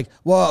 like,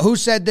 well, who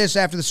said this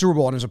after the Super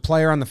Bowl? And there's a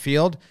player on the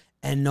field,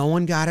 and no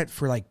one got it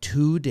for like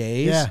 2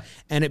 days. Yeah.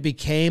 And it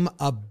became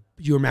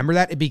you remember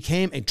that? It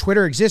became, and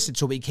Twitter existed,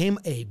 so it became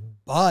a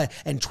buzz,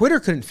 and Twitter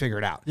couldn't figure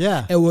it out.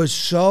 Yeah. It was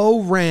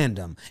so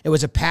random. It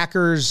was a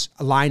Packers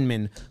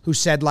lineman who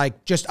said,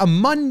 like, just a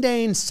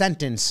mundane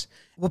sentence.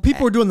 Well,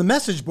 people were doing the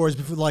message boards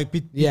before,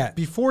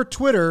 before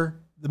Twitter.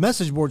 The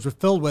message boards were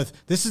filled with,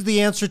 this is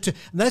the answer to,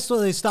 and that's what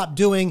they stopped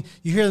doing.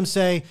 You hear them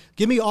say,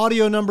 give me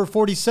audio number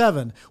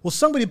 47. Well,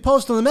 somebody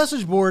posted on the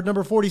message board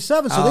number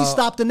 47, so they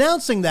stopped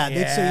announcing that.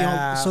 They'd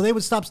say, so they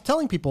would stop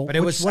telling people. But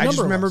it was, I just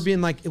remember being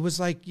like, it was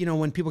like,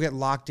 when people get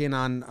locked in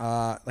on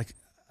like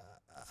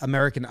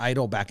American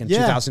Idol back in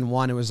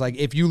 2001. It was like,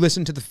 if you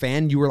listen to the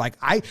fan, you were like,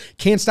 I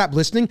can't stop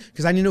listening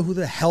because I didn't know who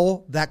the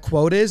hell that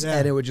quote is,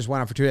 and it would just went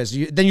on for 2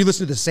 days. Then you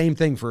listen to the same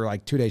thing for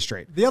like 2 days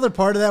straight. The other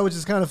part of that, which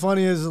is kind of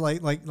funny, is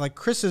like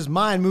Chris's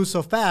mind moves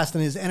so fast,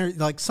 and his energy,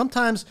 like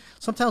sometimes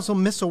he'll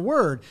miss a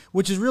word,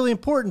 which is really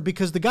important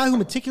because the guy who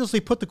meticulously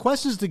put the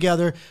questions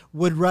together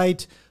would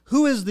write,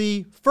 who is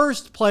the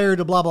first player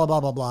to blah blah blah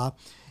blah blah,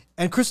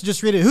 and Chris would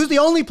just read it, who's the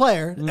only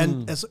player,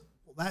 and it's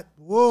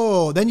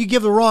then you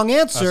give the wrong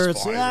answer. That's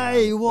it's funny,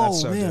 hey, whoa,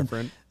 that's so man.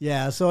 different.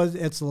 Yeah, so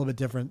it's a little bit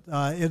different.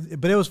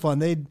 But it was fun.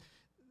 They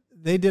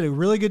did a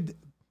really good.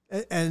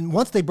 And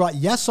once they brought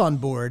Yes on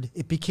board,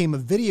 it became a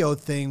video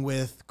thing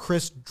with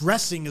Chris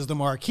dressing as the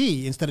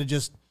marquee instead of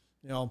just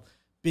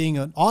being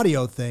an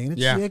audio thing.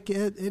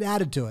 It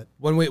added to it.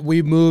 When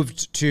we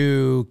moved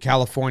to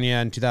California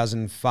in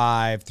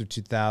 2005 through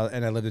 2000,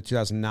 and I lived in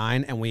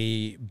 2009, and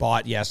we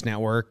bought Yes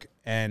Network,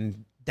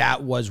 and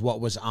that was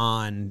what was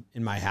on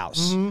in my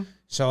house. Mm-hmm.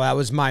 So that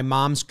was my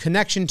mom's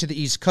connection to the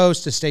East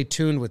Coast to stay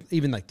tuned with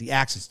even like the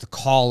accents, the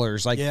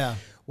callers. Like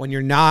when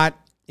you're not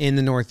in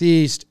the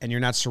Northeast and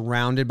you're not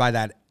surrounded by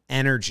that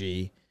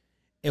energy,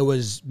 it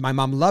was, my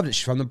mom loved it.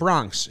 She's from the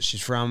Bronx.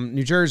 She's from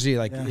New Jersey.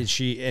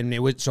 It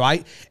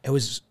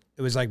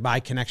was like my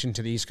connection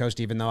to the East Coast,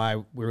 even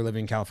though we were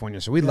living in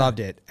California. So we loved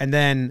it. And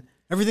then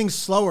everything's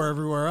slower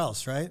everywhere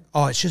else, right?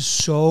 Oh, it's just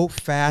so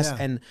fast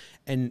Yeah.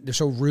 and they're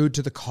so rude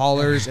to the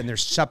callers, and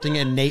there's something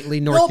innately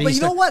No, northeast. but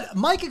you know what?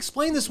 Mike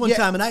explained this one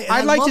time, and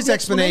I liked loved his the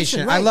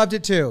explanation. right. I loved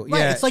it too. Right.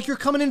 Yeah, It's like you're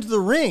coming into the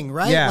ring,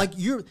 right? Yeah. Like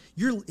you're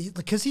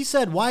because he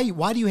said, why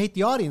do you hate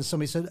the audience?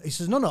 Somebody said, he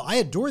says, no, I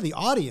adore the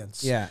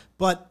audience. Yeah.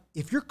 But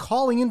if you're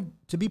calling in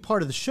to be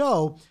part of the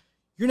show,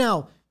 you're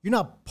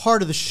not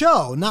part of the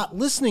show, not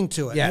listening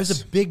to it. Yes.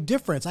 There's a big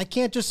difference. I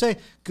can't just say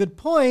good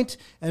point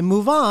and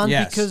move on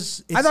Yes.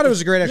 because I thought it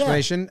was a great yeah.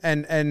 explanation,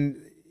 and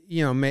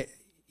you know,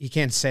 he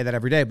can't say that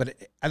every day, but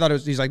I thought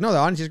he's like, no, the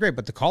audience is great,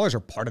 but the callers are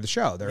part of the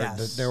show. They're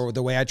Yes. they're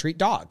the way I treat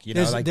dog. You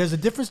know, There's a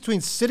difference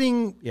between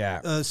sitting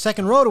Yeah.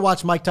 second row to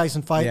watch Mike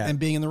Tyson fight Yeah. and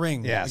being in the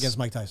ring Yes. against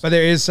Mike Tyson. But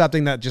there is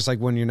something that just like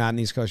when you're not in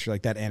the East Coast, you're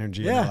like that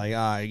energy. Yeah. And you're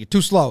like, you're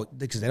too slow,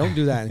 because they don't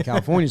do that in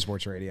California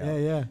sports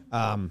radio.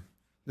 Yeah.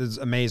 This is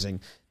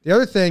amazing. The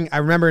other thing I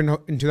remember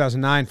in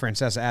 2009,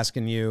 Francesa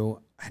asking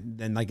you,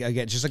 and like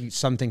again, just like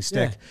something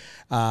stick.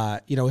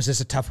 You know, is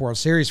this a tough World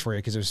Series for you?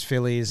 Because it was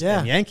Phillies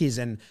and Yankees,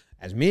 and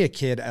as me, a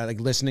kid, like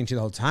listening to you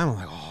the whole time, I'm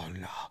like, oh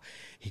no,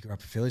 he grew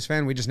up a Phillies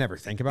fan. We just never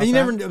think about And you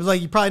that. never, it was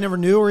like you probably never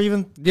knew or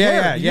even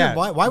cared. Yeah.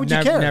 Why would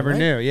you care? Never right?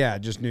 knew. Yeah,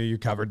 just knew you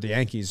covered the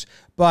Yankees.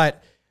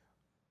 But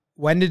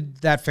when did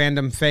that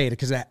fandom fade?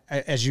 Because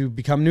as you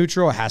become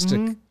neutral, it has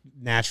to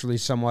naturally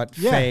somewhat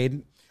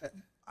fade.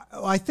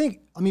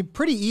 I mean,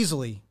 pretty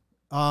easily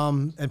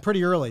and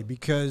pretty early,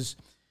 because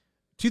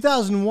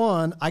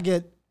 2001,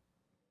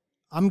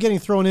 I'm getting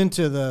thrown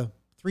into the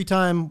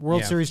 3-time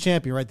World Series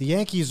champion, right? The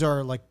Yankees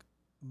are like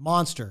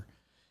monster,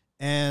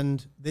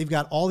 and they've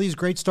got all these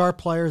great star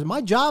players.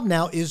 My job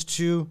now is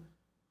to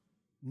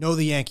know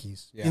the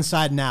Yankees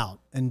inside and out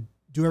and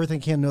do everything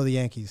I can to know the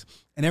Yankees.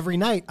 And every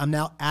night I'm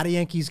now at a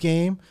Yankees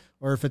game,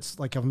 or if it's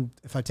like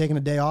if I've taken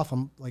a day off,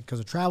 I'm like because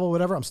of travel or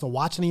whatever, I'm still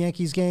watching a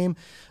Yankees game.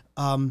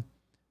 I'm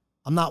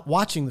not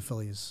watching the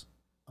Phillies.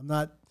 I'm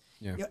not,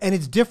 and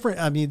it's different.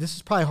 I mean, this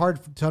is probably hard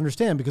to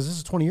understand because this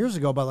is 20 years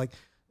ago, but like,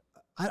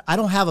 I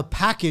don't have a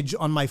package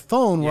on my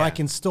phone where I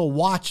can still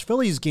watch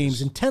Phillies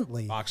games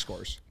intently. Box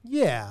scores.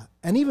 Yeah.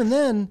 And even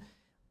then,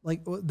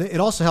 like, it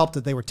also helped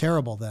that they were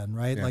terrible then,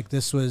 right? Yeah. Like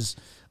this was,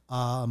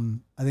 I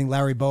think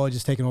Larry Boa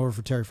just taken over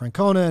for Terry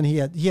Francona, and he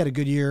had a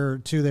good year or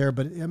two there,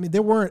 but I mean, they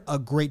weren't a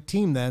great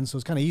team then, so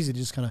it's kind of easy to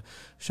just kind of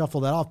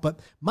shuffle that off. But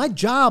my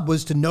job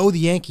was to know the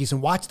Yankees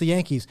and watch the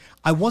Yankees.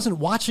 I wasn't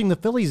watching the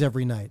Phillies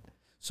every night.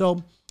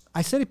 So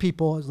I say to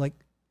people, I was like,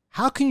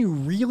 how can you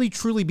really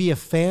truly be a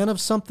fan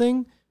of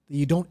something that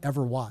you don't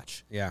ever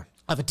watch? Yeah.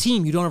 Of a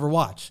team you don't ever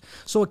watch.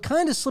 So it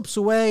kind of slips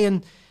away,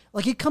 and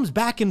like it comes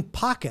back in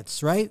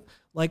pockets, right?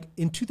 Like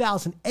in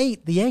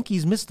 2008, the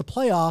Yankees missed the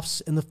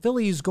playoffs and the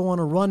Phillies go on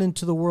a run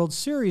into the World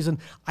Series, and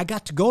I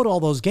got to go to all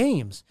those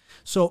games.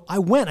 So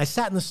I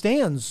sat in the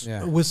stands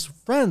with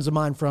friends of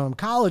mine from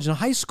college and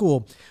high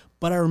school.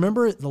 But I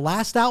remember the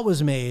last out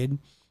was made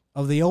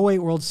of the 08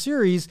 World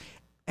Series,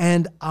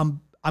 and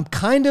I'm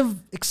kind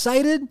of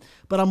excited,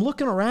 but I'm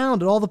looking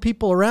around at all the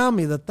people around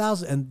me,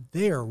 and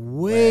they are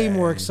way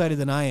more excited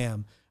than I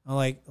am. I'm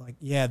like,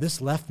 yeah,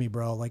 this left me,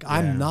 bro. Like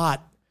I'm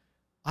not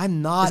Is that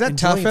enjoying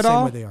tough it the at same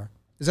all? way they are.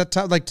 Is that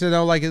tough? Like to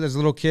know, like as a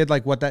little kid,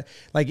 like what that,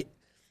 like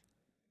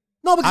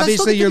No, because I still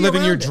obviously get to you're be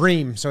living your around it.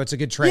 dream, so it's a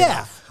good trade-off.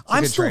 Yeah, It's a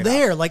I'm good still trade-off.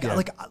 there. Like, Yeah.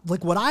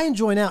 like what I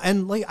enjoy now,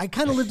 and like I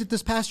kind of lived it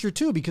this past year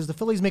too, because the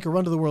Phillies make a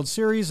run to the World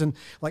Series, and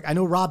like I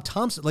know Rob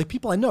Thompson, like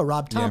people I know,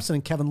 Rob Thompson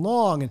and Kevin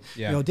Long, and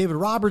you know David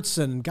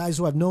Robertson, and guys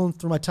who I've known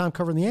through my time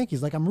covering the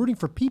Yankees. Like I'm rooting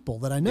for people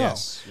that I know,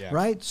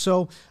 right?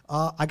 So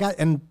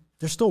and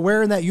they're still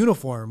wearing that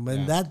uniform,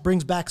 and that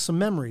brings back some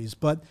memories.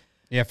 But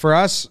yeah, for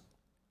us,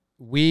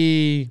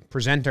 we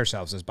present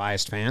ourselves as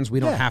biased fans. We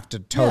don't have to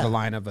toe the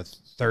line of a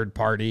third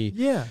party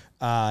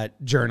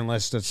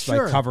journalist that's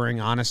like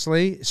covering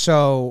honestly.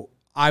 So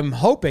I'm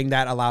hoping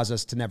that allows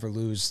us to never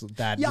lose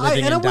that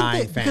living and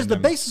dying fandom. Because the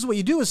basis of what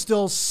you do is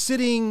still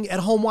sitting at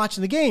home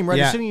watching the game, right?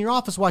 Or sitting in your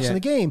office watching the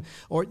game,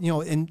 or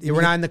and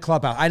we're not in the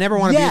clubhouse. I never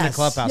want to be in the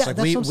clubhouse. Yeah, like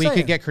that's we what I'm could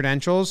saying. get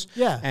credentials.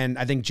 Yeah. And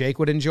I think Jake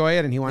would enjoy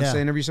it, and he wants to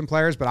interview some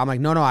players. But I'm like,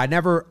 no, I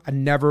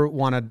never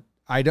want to.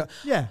 I don't.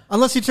 Yeah,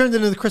 unless he turned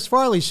into the Chris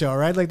Farley show,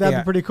 right? Like that'd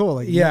be pretty cool.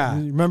 Like, you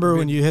remember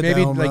when you hit maybe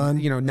that home like run?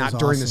 not It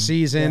was during the awesome.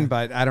 season, Yeah.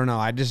 but I don't know.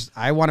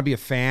 I want to be a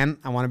fan.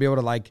 I want to be able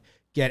to like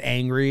get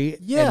angry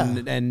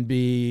and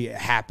be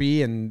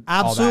happy and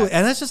absolutely. all that.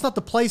 And that's just not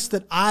the place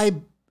that I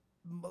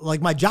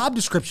like my job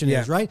description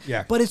is, right?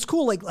 Yeah. But it's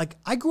cool. Like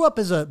I grew up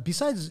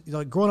besides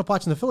growing up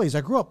watching the Phillies,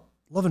 I grew up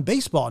loving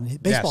baseball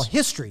and baseball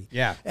history.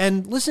 Yeah.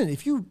 And listen,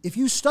 if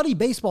you study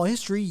baseball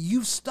history,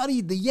 you've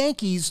studied the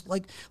Yankees.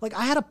 Like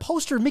I had a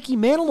poster of Mickey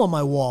Mantle on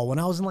my wall when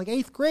I was in like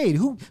 8th grade.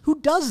 Who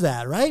does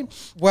that, right?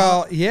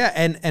 Well,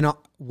 and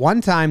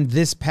one time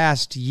this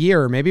past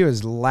year, maybe it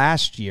was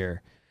last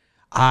year,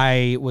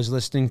 I was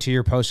listening to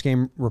your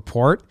post-game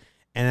report,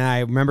 and I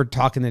remember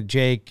talking to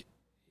Jake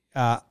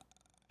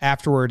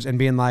afterwards and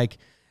being like,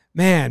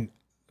 man,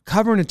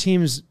 covering a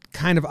team's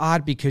kind of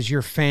odd because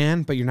you're a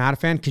fan, but you're not a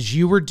fan, because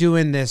you were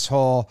doing this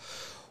whole,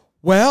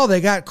 well, they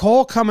got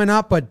Cole coming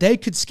up, but they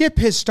could skip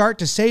his start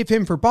to save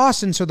him for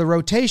Boston. So the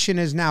rotation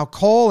is now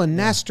Cole and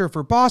Nestor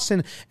for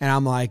Boston. And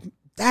I'm like,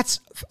 that's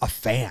a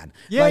fan.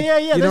 Yeah, like, yeah.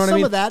 You know There's what I some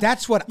mean? of that.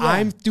 That's what Yeah,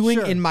 I'm doing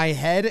sure. in my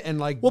head. And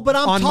like, Well, but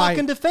I'm on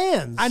talking to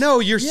fans. I know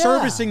you're Yeah.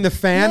 servicing the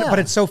fan, Yeah. but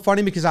it's so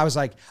funny because I was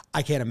like,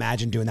 I can't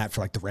imagine doing that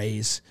for like the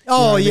Rays. You Oh,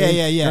 know what I yeah, mean?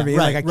 yeah, You know yeah. what I mean?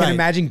 Right, Like I can't right.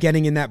 imagine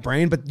getting in that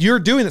brain, but you're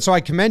doing it. So I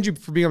commend you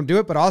for being able to do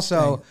it, but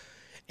also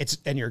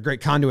and you're a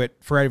great conduit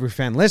for every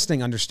fan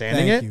listening,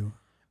 understanding Thank it. you.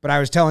 But I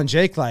was telling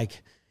Jake,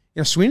 like,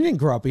 Sweeny didn't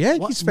grow up a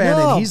Yankees fan,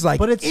 No, and he's like,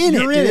 but it's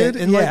you're in it,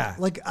 dude. And yeah.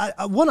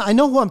 I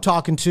know who I'm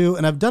talking to,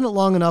 and I've done it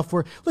long enough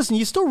where, listen,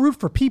 you still root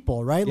for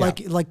people, right? Yeah.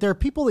 Like there are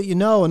people that you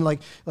know, and like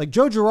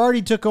Joe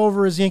Girardi took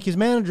over as Yankees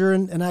manager,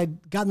 and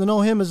I'd gotten to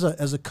know him as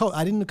a coach.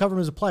 I didn't cover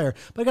him as a player,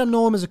 but I got to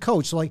know him as a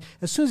coach. So like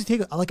as soon as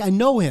he I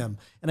know him,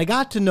 and I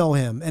got to know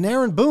him, and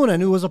Aaron Boone I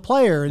knew was a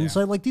player, and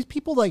so like these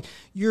people, like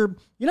you're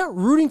not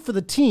rooting for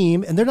the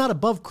team, and they're not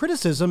above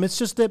criticism. It's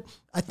just that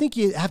I think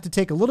you have to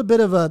take a little bit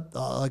of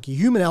a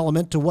human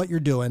element to what you're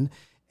doing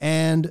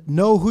and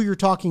know who you're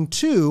talking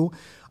to.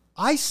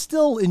 I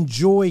still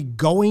enjoy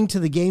going to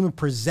the game and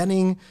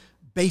presenting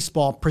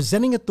baseball,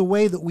 presenting it the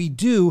way that we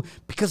do,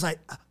 because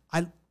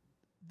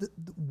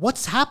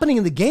what's happening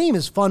in the game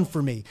is fun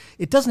for me.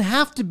 It doesn't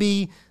have to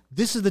be,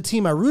 this is the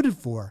team I rooted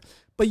for.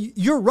 But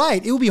you're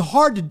right. It would be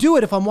hard to do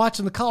it if I'm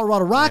watching the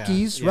Colorado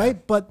Rockies,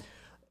 right? But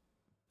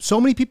so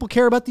many people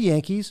care about the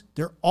Yankees.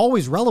 They're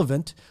always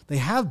relevant. They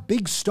have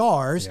big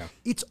stars. Yeah.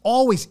 It's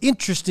always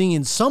interesting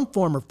in some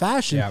form or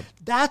fashion. Yeah.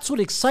 That's what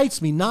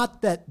excites me,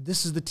 not that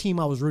this is the team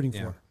I was rooting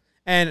for.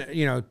 And,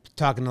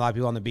 talking to a lot of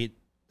people on the beat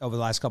over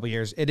the last couple of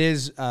years, it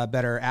is a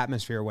better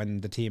atmosphere when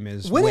the team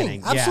is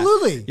winning.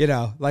 Absolutely.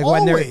 Yeah. Like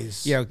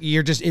Always. when they're,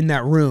 you're just in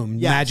that room.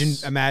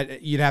 Yes. Imagine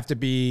you'd have to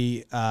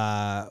be,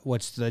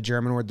 what's the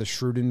German word? The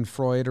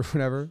Schadenfreude or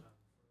whatever.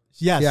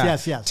 Yes.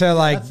 To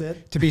That's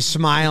it. to be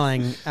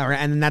smiling,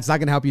 and that's not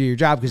going to help you do your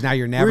job because now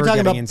you're We never were talking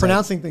getting about inside.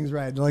 pronouncing things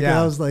right. Like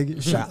I was like,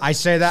 I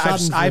say that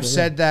Schadenfreude, I've yeah.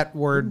 said that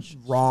word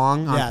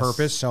wrong on Yes.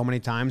 purpose so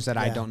many times that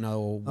I don't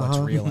know what's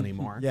real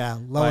anymore. Yeah,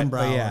 But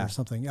Lowenbrow or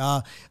something.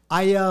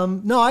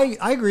 I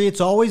agree.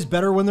 It's always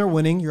better when they're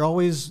winning. You're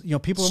always,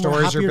 people are more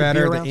Stories happier are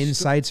better. To be The around.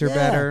 insights are Yeah.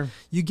 better.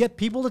 You get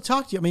people to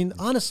talk to you. I mean,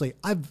 honestly,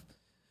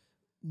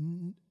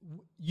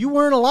 you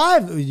weren't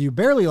alive. You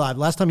barely alive.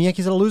 Last time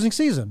Yankees had a losing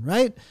season,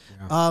 right?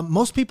 Yeah.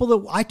 Most people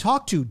that I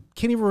talk to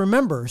can't even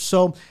remember.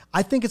 So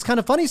I think it's kind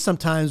of funny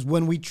sometimes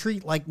when we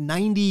treat like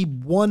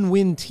 91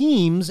 win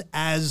teams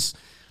as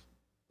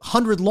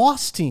 100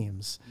 loss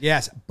teams.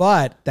 Yes,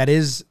 but that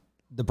is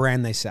the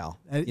brand they sell.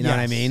 You know what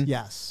I Yes, mean?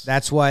 yes.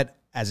 That's what,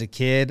 as a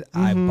kid,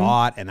 I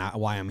bought, and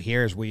why I'm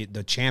here is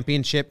the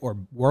championship or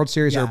World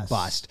Series are Yes.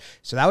 bust.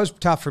 So that was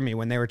tough for me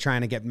when they were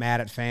trying to get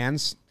mad at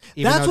fans,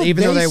 That's what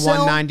even though they they won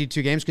sell?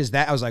 92 games, because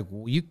I was like,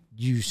 well,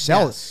 you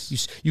sell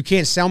Yes. you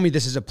can't sell me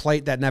this is a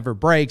plate that never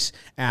breaks,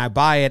 and I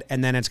buy it,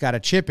 and then it's got a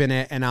chip in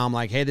it, and now I'm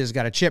like, hey, this has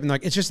got a chip, and they're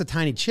like, it's just a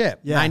tiny chip.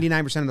 Yeah.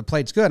 99% of the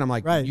plate's good. I'm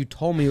like, Right. you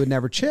told me it would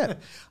never chip.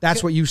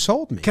 That's what you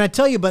sold me. Can I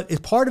tell you,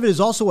 but part of it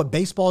is also what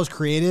baseball has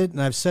created,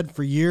 and I've said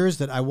for years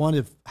that I want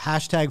to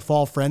hashtag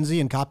fall frenzy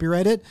and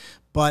copyright it,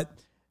 but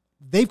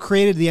they've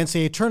created the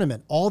NCAA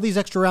tournament. All these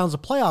extra rounds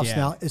of playoffs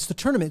now, it's the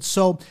tournament.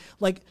 So,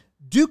 like,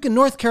 Duke and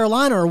North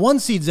Carolina are 1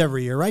 seeds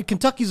every year, right?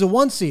 Kentucky's a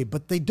 1 seed,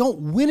 but they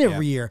don't win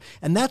every year.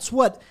 And that's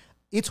what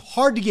it's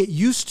hard to get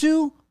used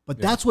to, but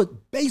that's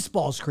what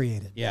baseball's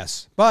created.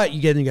 Yes, but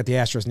you get the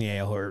Astros and the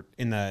AL who are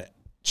in the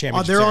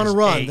championship. They're on a series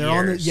run. 8 They're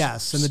on the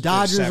years. and the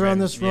Dodgers are on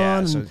this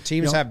run. Yeah, so and,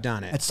 teams have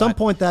done it. At some but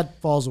point,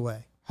 that falls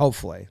away.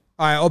 hopefully.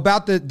 All right,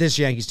 about this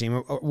Yankees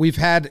team, we've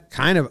had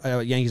kind of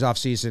a Yankees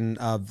offseason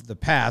of the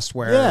past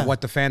where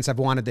what the fans have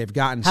wanted, they've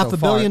gotten $500 so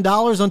far. million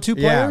on 2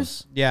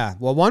 players? Yeah.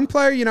 Well, one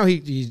player, you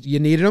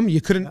needed him.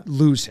 You couldn't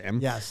lose him.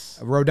 Yes.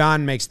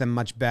 Rodon makes them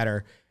much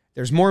better.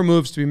 There's more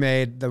moves to be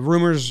made. The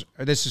rumors,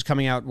 this is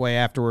coming out way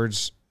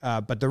afterwards,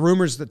 but the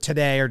rumors that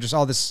today are just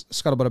all this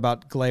scuttlebutt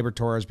about Gleyber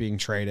Torres being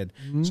traded.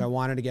 Mm-hmm. So I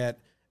wanted to get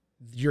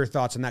your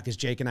thoughts on that because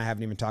Jake and I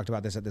haven't even talked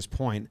about this at this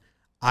point.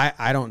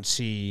 I don't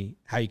see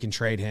how you can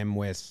trade him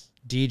with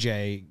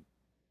DJ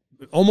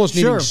almost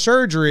needing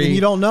surgery. And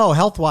you don't know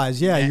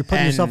health-wise. Yeah, you're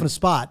putting yourself in a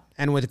spot.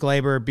 And with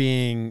Gleyber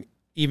being,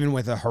 even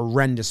with a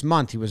horrendous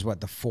month, he was, the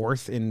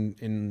 4th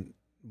in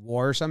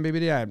WAR or something,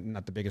 BBD? I'm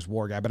not the biggest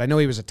WAR guy, but I know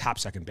he was a top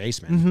second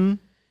baseman. Mm-hmm.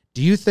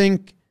 Do you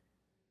think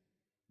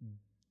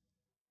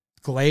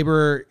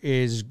Gleyber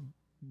is...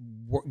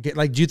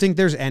 do you think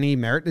there's any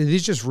merit? Are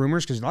these just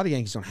rumors? Because a lot of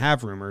Yankees don't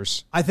have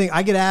rumors. I think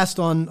I get asked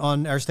on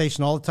our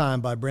station all the time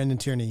by Brandon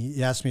Tierney.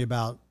 He asked me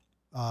about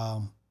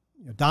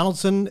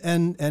Donaldson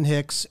and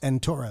Hicks and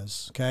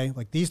Torres, okay?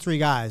 Like these 3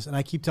 guys. And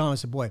I keep telling him, I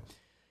said, boy,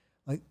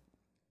 like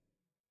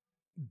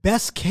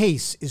best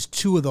case is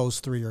 2 of those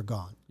 3 are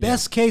gone.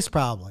 Best case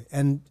probably.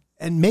 And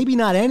maybe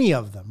not any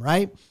of them,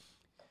 right?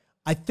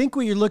 I think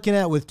what you're looking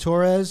at with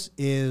Torres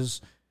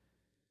is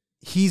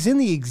he's in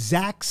the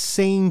exact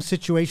same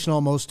situation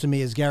almost to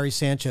me as Gary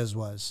Sanchez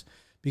was,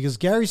 because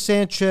Gary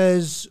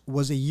Sanchez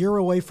was a year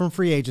away from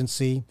free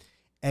agency,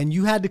 and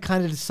you had to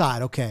kind of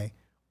decide, okay,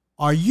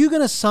 Are you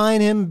going to sign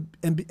him?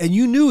 And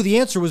you knew the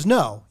answer was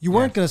no. You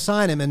weren't going to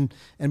sign him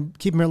and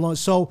keep him here long.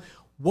 So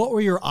what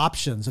were your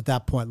options at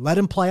that point? Let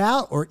him play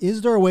out, or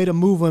is there a way to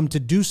move him to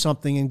do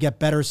something and get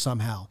better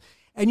somehow?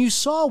 And you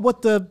saw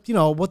what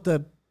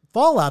the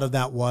fallout of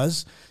that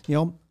was.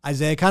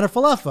 Isaiah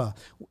Kiner-Falefa.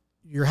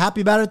 You're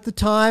happy about it at the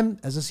time.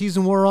 As the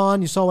season wore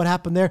on, you saw what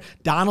happened there.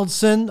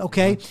 Donaldson,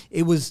 okay,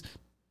 it was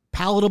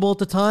palatable at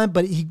the time,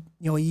 but he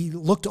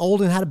looked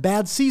old and had a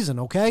bad season,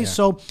 okay?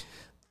 So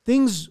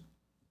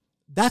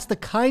that's the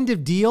kind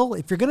of deal.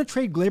 If you're going to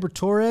trade Gleyber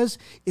Torres,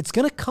 it's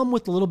going to come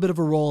with a little bit of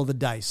a roll of the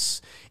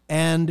dice.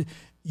 And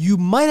you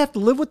might have to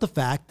live with the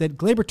fact that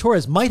Gleyber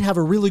Torres might have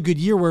a really good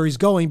year where he's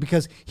going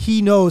because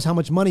he knows how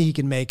much money he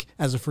can make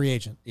as a free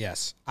agent.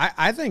 Yes.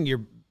 I think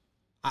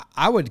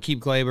I would keep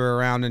Gleyber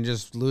around and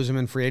just lose him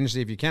in free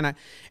agency if you can.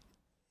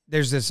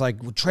 There's this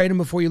trade him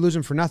before you lose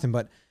him for nothing.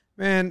 But,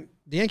 man,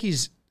 the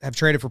Yankees have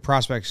traded for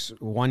prospects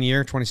 1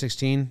 year,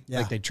 2016.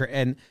 Yeah.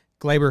 And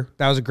Gleyber,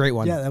 that was a great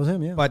one. Yeah, that was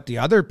him, yeah. But the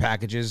other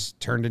packages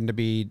turned into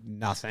be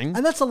nothing.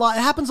 And that's a lot.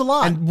 It happens a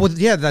lot. And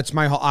that's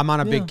my whole, I'm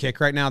on a big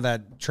kick right now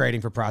that trading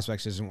for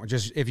prospects isn't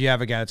just, if you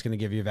have a guy that's going to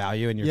give you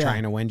value and you're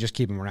trying to win, just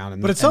keep him around.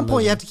 But at some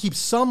point you have to keep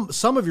some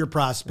of your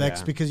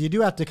prospects because you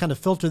do have to kind of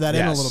filter that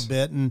in a little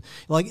bit. And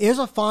there's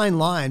a fine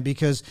line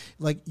because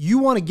you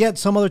want to get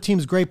some other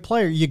team's great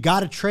player. You got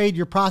to trade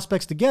your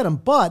prospects to get them.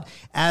 But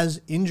as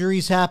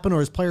injuries happen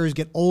or as players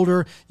get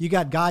older, you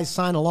got guys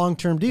sign on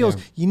long-term deals.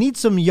 Yeah. You need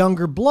some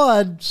younger blood.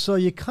 So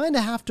you kind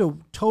of have to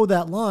toe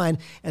that line,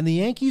 and the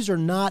Yankees are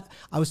not.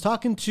 I was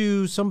talking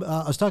to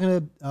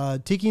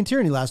Tiki and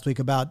Tierney last week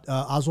about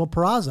Oswald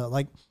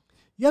Peraza.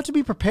 You have to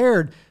be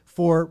prepared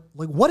for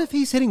what if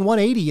he's hitting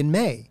 180 in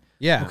May?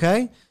 Yeah.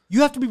 Okay.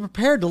 You have to be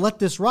prepared to let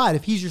this ride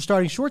if he's your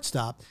starting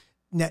shortstop.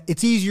 Now,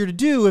 it's easier to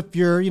do if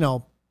you're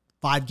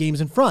 5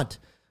 games in front,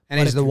 and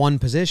it's the one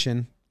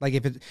position.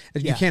 You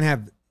can't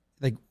have.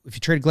 If you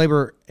trade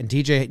Gleyber and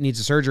TJ needs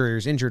a surgery or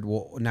is injured,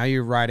 well, now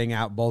you're riding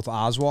out both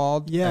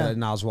Oswald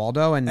and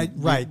Oswaldo,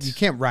 and you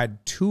can't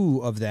ride 2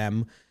 of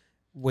them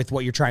with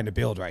what you're trying to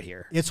build right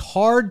here. It's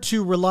hard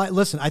to rely.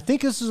 Listen, I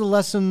think this is a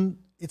lesson.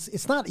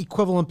 It's not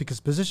equivalent because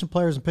position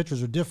players and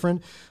pitchers are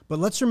different, but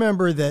let's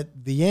remember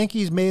that the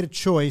Yankees made a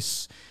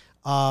choice.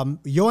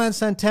 Yohan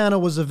Santana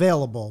was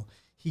available.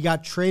 He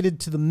got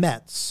traded to the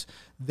Mets.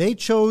 They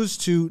chose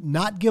to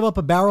not give up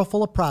a barrel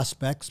full of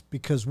prospects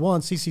because,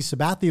 one, CC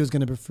Sabathia was going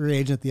to be a free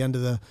agent at the end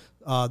of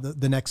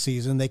the next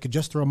season. They could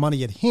just throw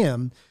money at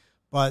him,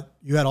 but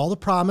you had all the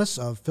promise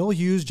of Phil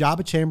Hughes,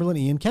 Jabba Chamberlain,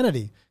 Ian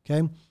Kennedy.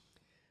 Okay,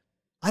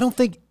 I don't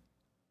think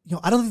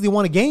they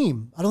won a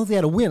game. I don't think they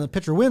had a win. The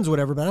pitcher wins, or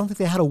whatever, but I don't think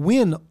they had a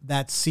win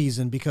that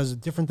season because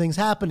different things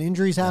happen,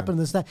 injuries happen,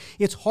 this, that.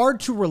 It's hard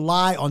to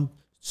rely on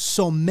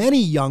so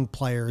many young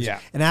players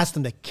and ask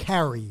them to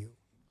carry you.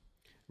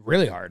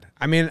 Really hard.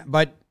 I mean,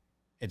 but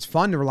it's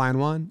fun to rely on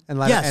one and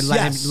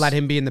let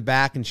him be in the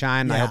back and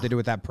shine. Yeah. I hope they do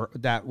with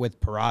that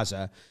with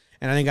Peraza.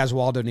 And I think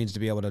Oswaldo needs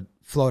to be able to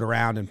float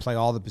around and play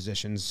all the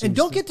positions. And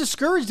don't get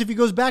discouraged if he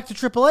goes back to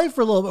AAA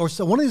for a little bit or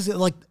so. One of these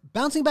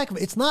bouncing back.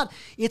 It's not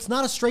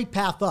a straight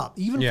path up.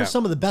 Even for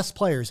some of the best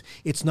players,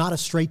 it's not a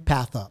straight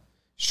path up.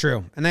 It's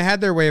true. And they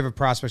had their wave of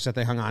prospects that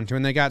they hung on to,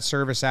 and they got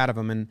service out of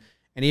them.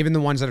 And even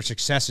the ones that are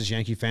successes,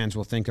 Yankee fans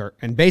will think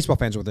and baseball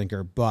fans will think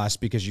are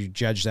bust because you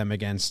judge them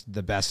against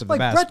the best of the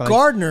best. Brett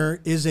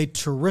Gardner is a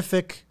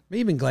terrific.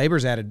 Even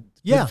Gleyber's added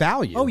good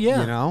value. Oh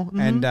yeah, Mm-hmm.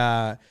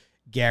 And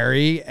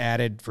Gary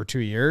added for 2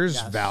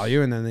 years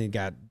value, and then they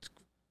got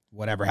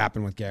whatever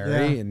happened with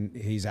Gary, and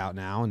he's out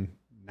now, and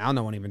now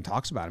no one even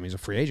talks about him. He's a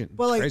free agent.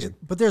 Well,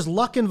 but there's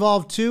luck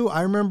involved too.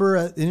 I remember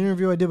an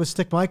interview I did with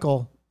Stick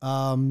Michael,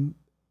 probably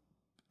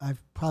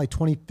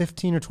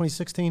 2015 or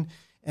 2016.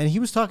 And he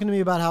was talking to me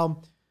about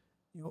how,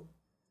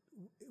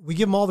 we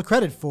give him all the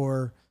credit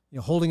for,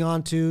 holding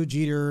on to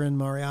Jeter and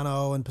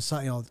Mariano and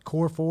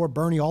core 4,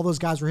 Bernie, all those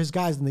guys were his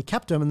guys, and they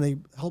kept him and they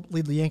helped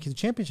lead the Yankees to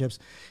championships.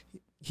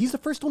 He's the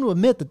first one to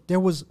admit that there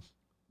was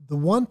the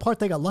one part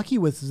they got lucky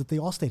with is that they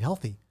all stayed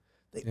healthy.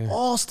 They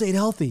all stayed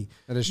healthy.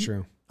 That is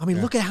true. I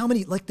mean, look at how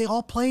many, they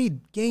all played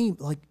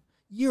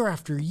year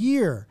after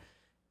year.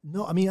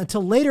 No, I mean,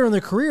 until later in their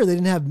career, they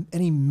didn't have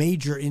any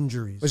major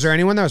injuries. Was there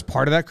anyone that was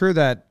part of that crew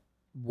that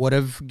would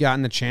have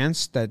gotten the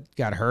chance that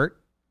got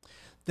hurt?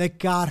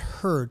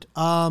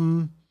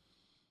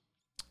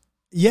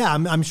 Yeah,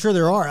 I'm sure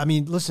there are. I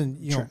mean, listen,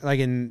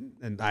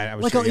 I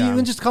was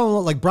even just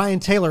calling like Brian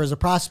Taylor as a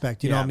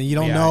prospect. I mean, you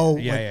don't know.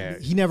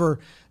 He never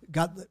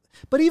got.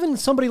 But even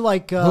somebody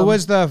like who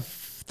was the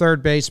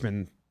third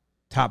baseman,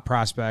 top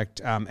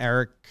prospect,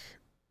 Eric.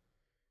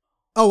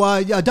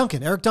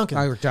 Duncan. Eric Duncan.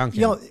 Eric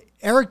Duncan.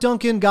 Eric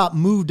Duncan got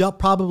moved up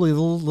probably a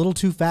little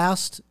too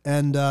fast,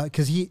 and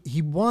because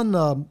he won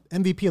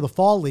MVP of the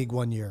Fall League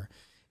one year,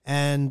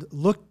 and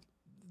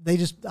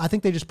I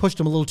think they just pushed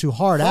him a little too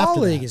hard. Fall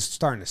League that. is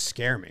starting to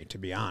scare me, to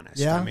be honest.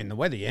 Yeah. I mean, the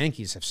way the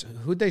Yankees have,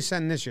 who'd they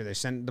send this year? They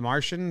sent the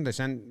Martian, they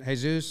sent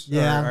Jesus,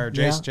 or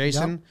Jason.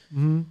 Yep.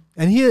 Mm-hmm.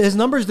 And his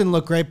numbers didn't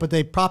look great, but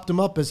they propped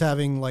him up as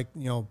having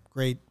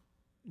great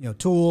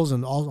tools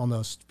and all on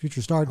those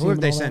future star team. Who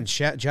have they sent?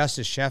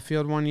 Justice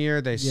Sheffield one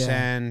year. They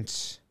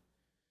sent.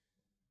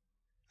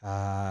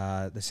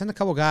 They sent a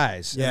couple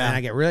guys. Yeah. And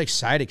I get really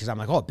excited because I'm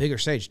like, oh, bigger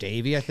stage.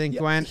 Davey, I think,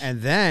 went.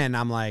 And then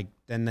I'm like,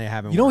 then they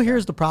haven't.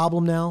 Here's the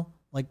problem now.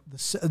 Like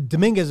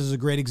Dominguez is a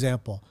great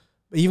example.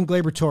 But even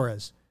Gleyber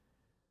Torres.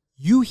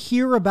 You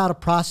hear about a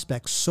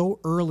prospect so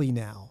early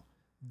now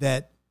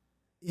that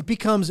it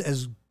becomes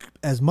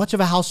as much of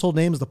a household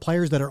name as the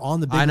players that are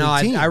on the big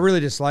league team. I really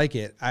dislike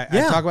it. I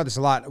talk about this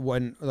a lot.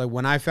 When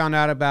I found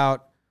out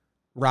about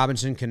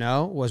Robinson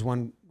Cano was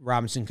when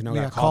Robinson Cano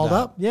got called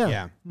up.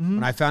 Yeah. Mm-hmm.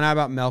 When I found out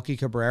about Melky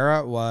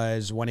Cabrera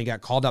was when he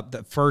got called up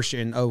the first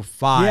in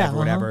 05 or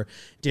whatever,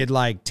 did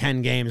like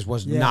 10 games,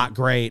 was not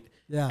great,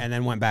 and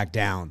then went back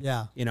down.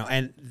 Yeah.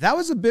 And that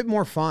was a bit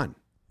more fun.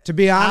 To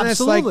be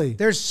honest, Absolutely. like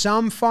there's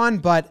some fun,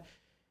 but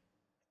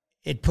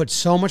it puts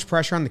so much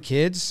pressure on the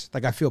kids.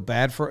 Like I feel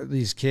bad for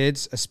these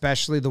kids,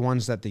 especially the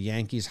ones that the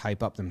Yankees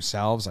hype up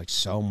themselves like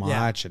so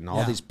much and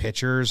all these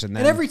pitchers. And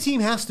then every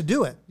team has to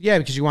do it. Yeah,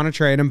 because you want to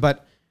trade them.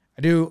 But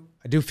I do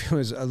feel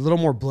it's a little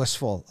more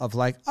blissful of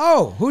like,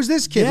 oh, who's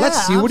this kid? Yeah,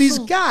 Let's see what he's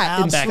got.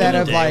 Back Instead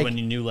in of the day like when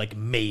you knew like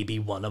maybe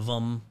one of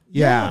them.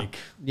 Yeah.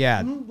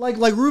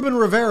 Like Ruben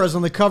Rivera's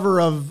on the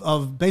cover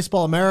of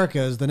Baseball America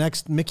is the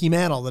next Mickey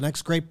Mantle, the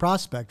next great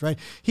prospect, right?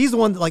 He's the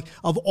one that, like,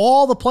 of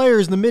all the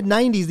players in the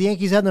mid-'90s the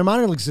Yankees had in their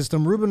minor league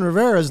system, Ruben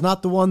Rivera is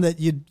not the one that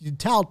you'd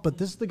tout, but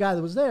this is the guy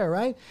that was there,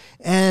 right?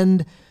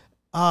 And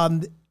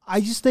I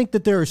just think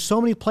that there are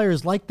so many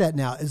players like that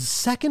now. As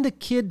second a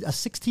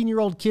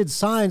 16-year-old kid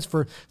signs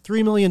for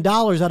 $3 million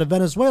out of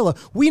Venezuela,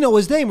 we know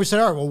his name. We said,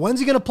 all right, well, when's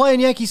he going to play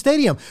in Yankee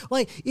Stadium?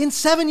 Like, in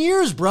 7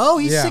 years, bro.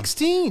 He's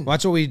 16. Well,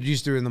 that's what we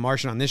used to do in The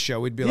Martian on this show.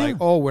 We'd be like,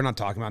 oh, we're not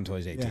talking about until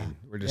he's 18.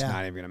 We're just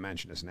not even going to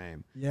mention his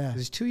name. Yeah. 'Cause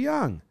he's too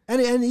young.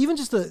 And even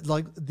just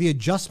the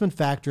adjustment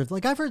factor.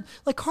 Like, I've heard,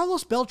 like,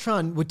 Carlos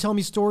Beltran would tell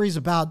me stories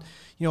about,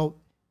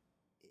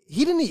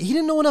 he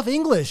didn't know enough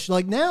English.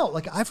 Like now,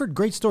 like I've heard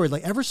great stories.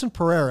 Like Everson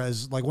Pereira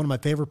is like one of my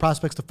favorite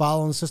prospects to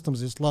follow in the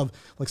systems. I just love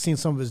like seeing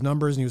some of his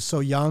numbers, and he was so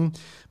young.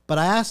 But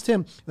I asked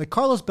him, like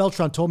Carlos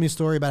Beltran told me a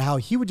story about how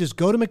he would just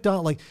go to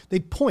McDonald's, like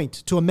they'd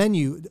point to a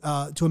menu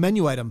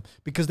item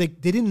because they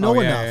didn't know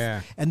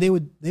enough, and they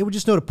would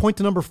just know to point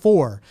to number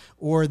 4,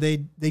 or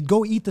they'd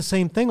go eat the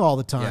same thing all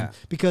the time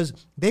because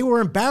they were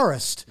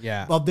embarrassed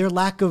of their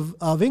lack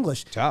of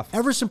English. Tough.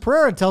 Everson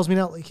Pereira tells me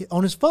now, like,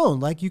 on his phone,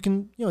 like you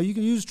can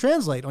use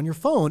Translate on your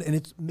phone, and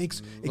it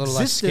makes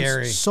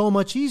existence so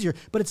much easier.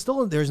 But it's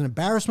still, there's an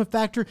embarrassment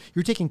factor.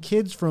 You're taking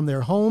kids from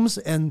their homes,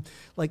 and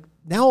like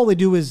now all they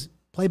do is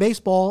play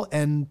baseball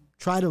and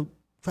try to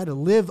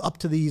live up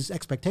to these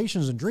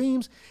expectations and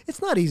dreams.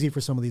 It's not easy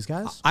for some of these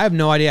guys. I have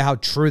no idea how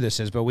true this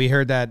is, but we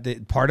heard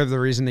that part of the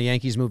reason the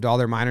Yankees moved all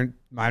their minor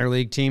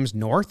league teams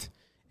north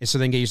is so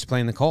they can get used to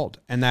playing in the cold.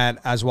 And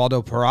that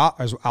Oswald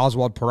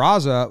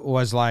Peraza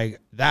was like,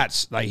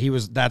 that's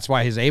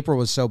why his April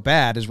was so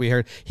bad, as we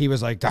heard. He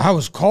was like, I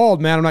was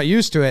cold, man. I'm not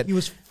used to it. He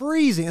was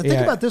freezing. And think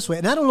about it this way,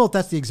 and I don't know if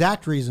that's the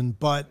exact reason,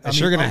 but it's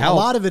sure going to help. A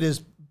lot of it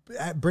is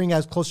bring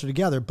guys closer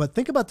together. But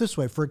think about it this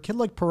way, for a kid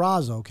like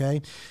Peraza,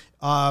 okay,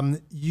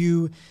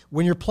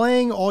 when you're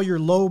playing all your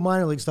low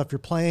minor league stuff, you're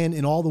playing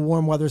in all the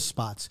warm weather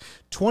spots.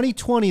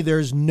 2020,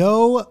 there's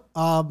no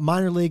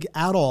minor league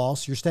at all,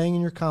 so you're staying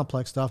in your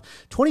complex stuff.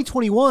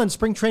 2021,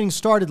 spring training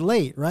started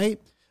late,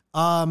 right?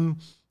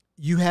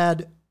 You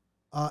had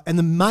and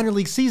the minor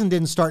league season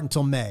didn't start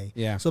until May.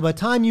 Yeah. So by the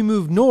time you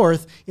move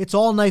north, it's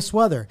all nice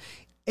weather.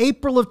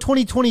 April of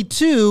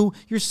 2022,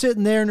 you're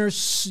sitting there and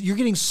you're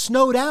getting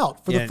snowed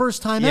out for the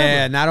first time ever.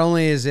 Yeah, not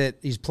only is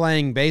he's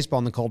playing baseball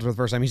in the cold for the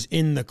first time, he's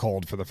in the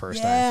cold for the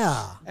first time.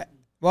 Yeah.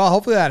 Well,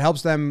 hopefully that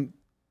helps them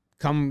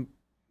come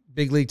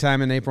big league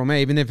time in April,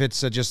 May, even if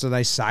it's just a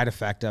nice side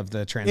effect of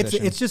the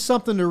transition. It's just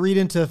something to read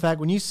into the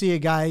fact when you see a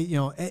guy,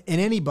 and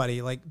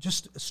anybody, like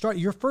just start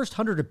your first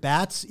 100 at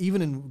bats,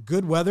 even in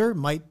good weather,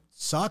 might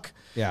suck.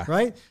 Yeah.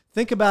 Right?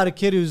 Think about a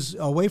kid who's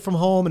away from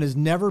home and has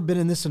never been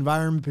in this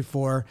environment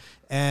before,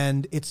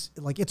 and it's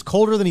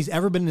colder than he's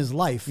ever been in his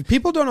life.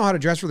 People don't know how to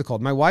dress for the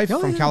cold. My wife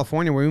from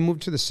California, when we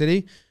moved to the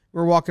city, we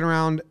were walking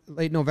around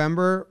late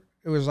November.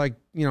 It was like,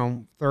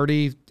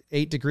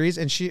 38 degrees,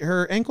 and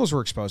her ankles were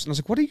exposed. And I was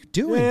like, what are you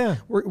doing? Yeah.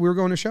 We were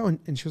going to a show,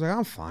 and she was like,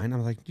 I'm fine. I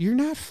was like, you're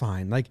not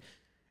fine. Like,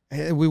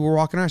 we were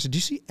walking around. I said, do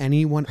you see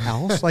anyone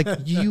else? Like,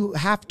 you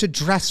have to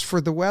dress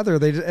for the weather.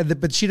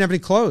 But she didn't have any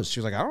clothes. She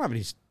was like, I don't have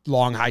any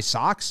long, high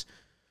socks.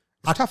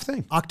 It's a tough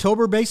thing.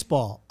 October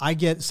baseball.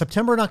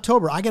 September and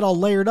October, I get all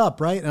layered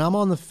up, right? And I'm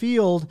on the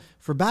field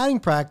for batting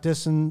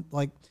practice, and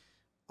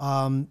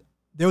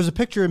there was a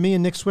picture of me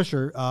and Nick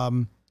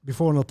Swisher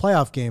before one of the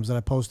playoff games that I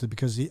posted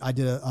because I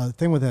did a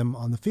thing with him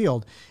on the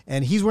field,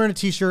 and he's wearing a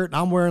T-shirt, and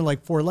I'm wearing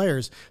like 4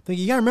 layers.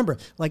 You got to remember,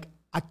 like,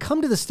 I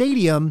come to the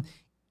stadium,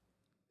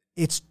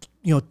 it's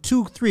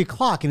 2-3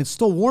 o'clock, and it's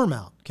still warm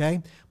out,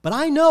 okay? But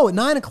I know at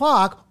 9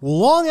 o'clock,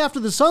 long after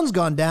the sun's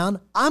gone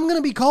down, I'm going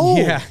to be cold.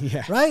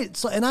 Yeah. Right?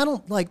 So, and I'm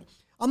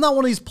not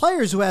one of these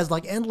players who has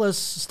like endless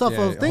stuff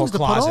of things to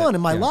put on in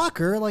my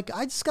locker. Like,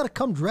 I just got to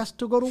come dressed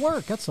to go to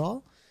work. That's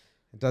all.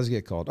 It does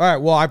get cold. All right.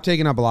 Well, I've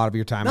taken up a lot of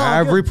your time. No,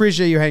 I good.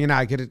 appreciate you hanging out.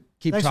 I could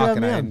keep Thanks for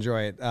talking. having me I on.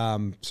 enjoy it.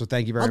 So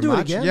thank you very I'll do it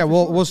much. again, Yeah,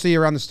 for we'll see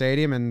you around the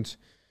stadium, and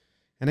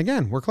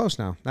again, we're close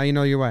now. Now you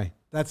know your way.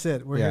 That's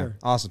it. We're Yeah. here.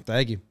 Awesome.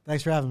 Thank you.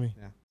 Thanks for having me.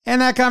 And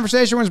that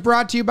conversation was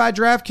brought to you by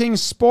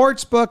DraftKings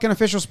Sportsbook, an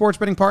official sports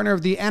betting partner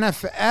of the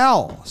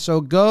NFL. So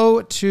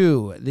go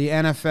to the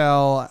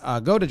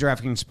NFL, go to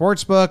DraftKings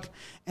Sportsbook,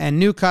 and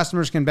new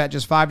customers can bet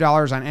just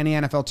 $5 on any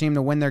NFL team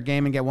to win their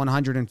game and get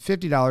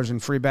 $150 in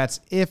free bets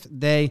if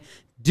they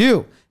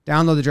do.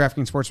 Download the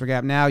DraftKings Sportsbook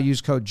app now. Use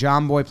code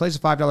JOHNBOY. Place a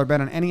 $5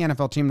 bet on any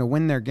NFL team to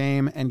win their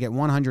game and get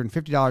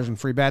 $150 in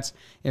free bets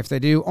if they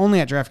do. Only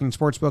at DraftKings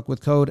Sportsbook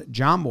with code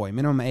JOHNBOY.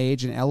 Minimum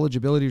age and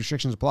eligibility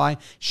restrictions apply.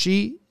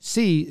 See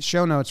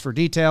show notes for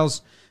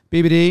details.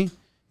 BBD,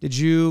 did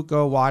you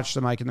go watch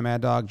the Mike and the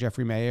Mad Dog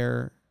Jeffrey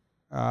Mayer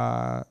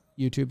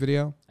YouTube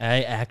video?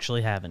 I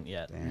actually haven't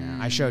yet. Yeah,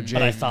 I showed Jake.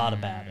 But I thought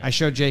about it. I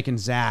showed Jake and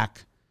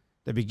Zach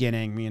the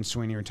beginning. Me and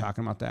Sweeny were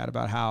talking about that,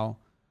 about how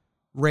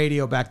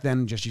radio back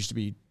then just used to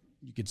be,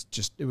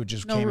 it would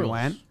just No came rules. and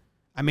went.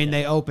 I mean,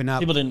 they open up.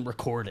 People didn't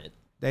record it.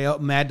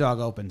 Mad Dog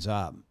opens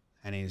up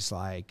and he's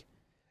like,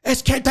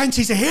 "It's Kate Banks,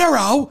 he's a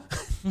hero."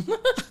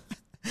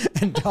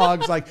 And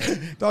Dog's like,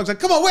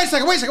 "Come on, wait a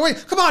second,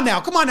 come on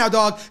now,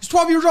 dog. He's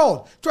 12 years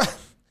old."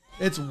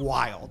 It's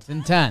wild. It's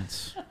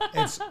intense.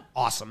 It's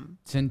awesome.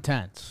 It's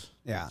intense.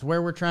 Yeah. It's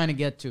where we're trying to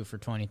get to for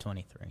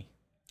 2023.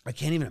 I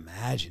can't even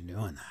imagine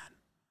doing that.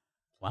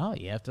 Wow,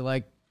 you'd have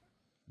to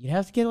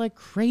get like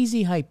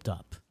crazy hyped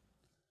up.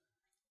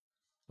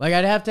 Like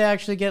I'd have to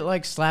actually get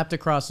like slapped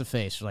across the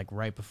face like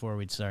right before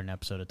we'd start an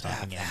episode of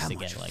Talking Yanks to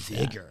get like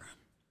vigor.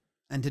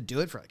 And to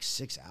do it for like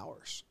 6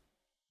 hours.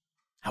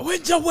 that. A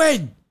win's a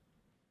win.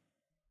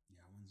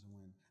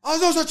 Oh,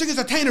 no such thing as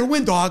a tainter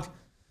win, dog.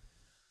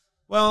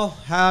 Well,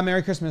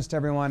 Merry Christmas to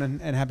everyone,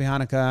 and Happy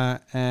Hanukkah,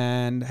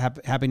 and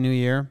Happy New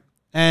Year.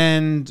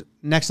 And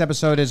next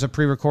episode is a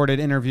pre-recorded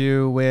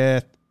interview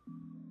with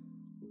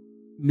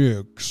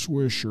Nick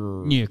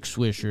Swisher. Nick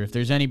Swisher. If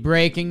there's any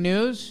breaking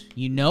news,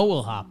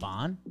 we'll hop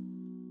on.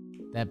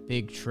 That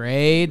big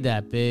trade,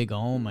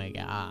 oh my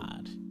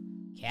God.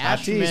 Tatis.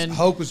 Cashman.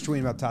 Hope was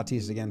tweeting about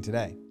Tatis again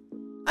today.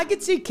 I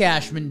could see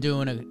Cashman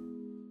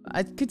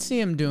I could see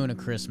him doing a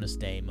Christmas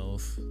Day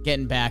move.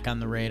 Getting back on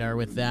the radar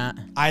with that.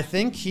 I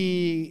think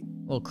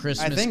Little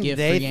Christmas I think gift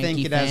they for Yankee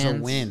think it fans. as a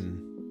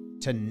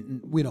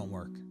win. We don't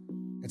work.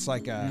 It's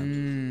like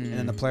and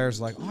then the players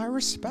are like, "Oh, I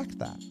respect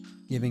that.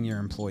 Giving your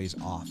employees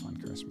off on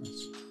Christmas."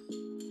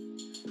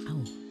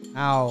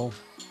 Ow.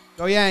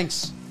 Go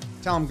Yanks.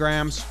 Tell them,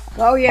 Grams.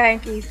 Go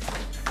Yankees.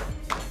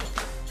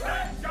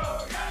 Let's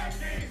go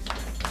Yankees!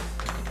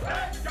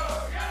 Let's go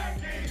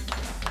Yankees!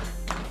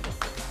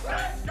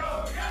 Let's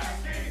go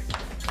Yankees!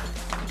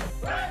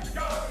 Let's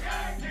go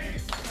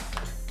Yankees!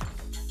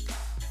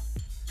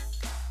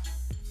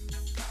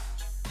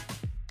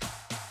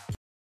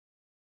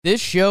 This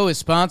show is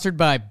sponsored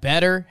by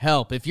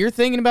BetterHelp. If you're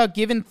thinking about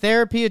giving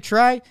therapy a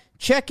try,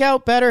 check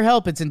out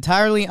BetterHelp. It's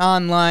entirely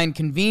online,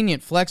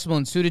 convenient, flexible,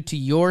 and suited to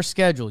your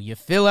schedule. You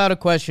fill out a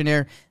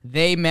questionnaire,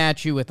 they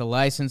match you with a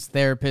licensed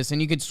therapist,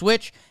 and you can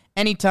switch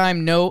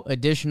anytime, no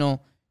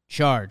additional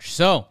charge.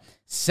 So,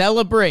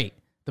 celebrate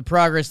the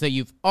progress that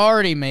you've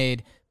already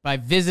made by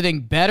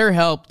visiting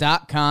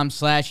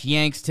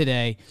BetterHelp.com/Yanks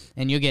today,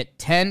 and you'll get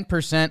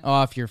 10%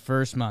 off your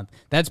first month.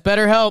 That's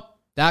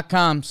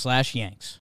BetterHelp.com/Yanks.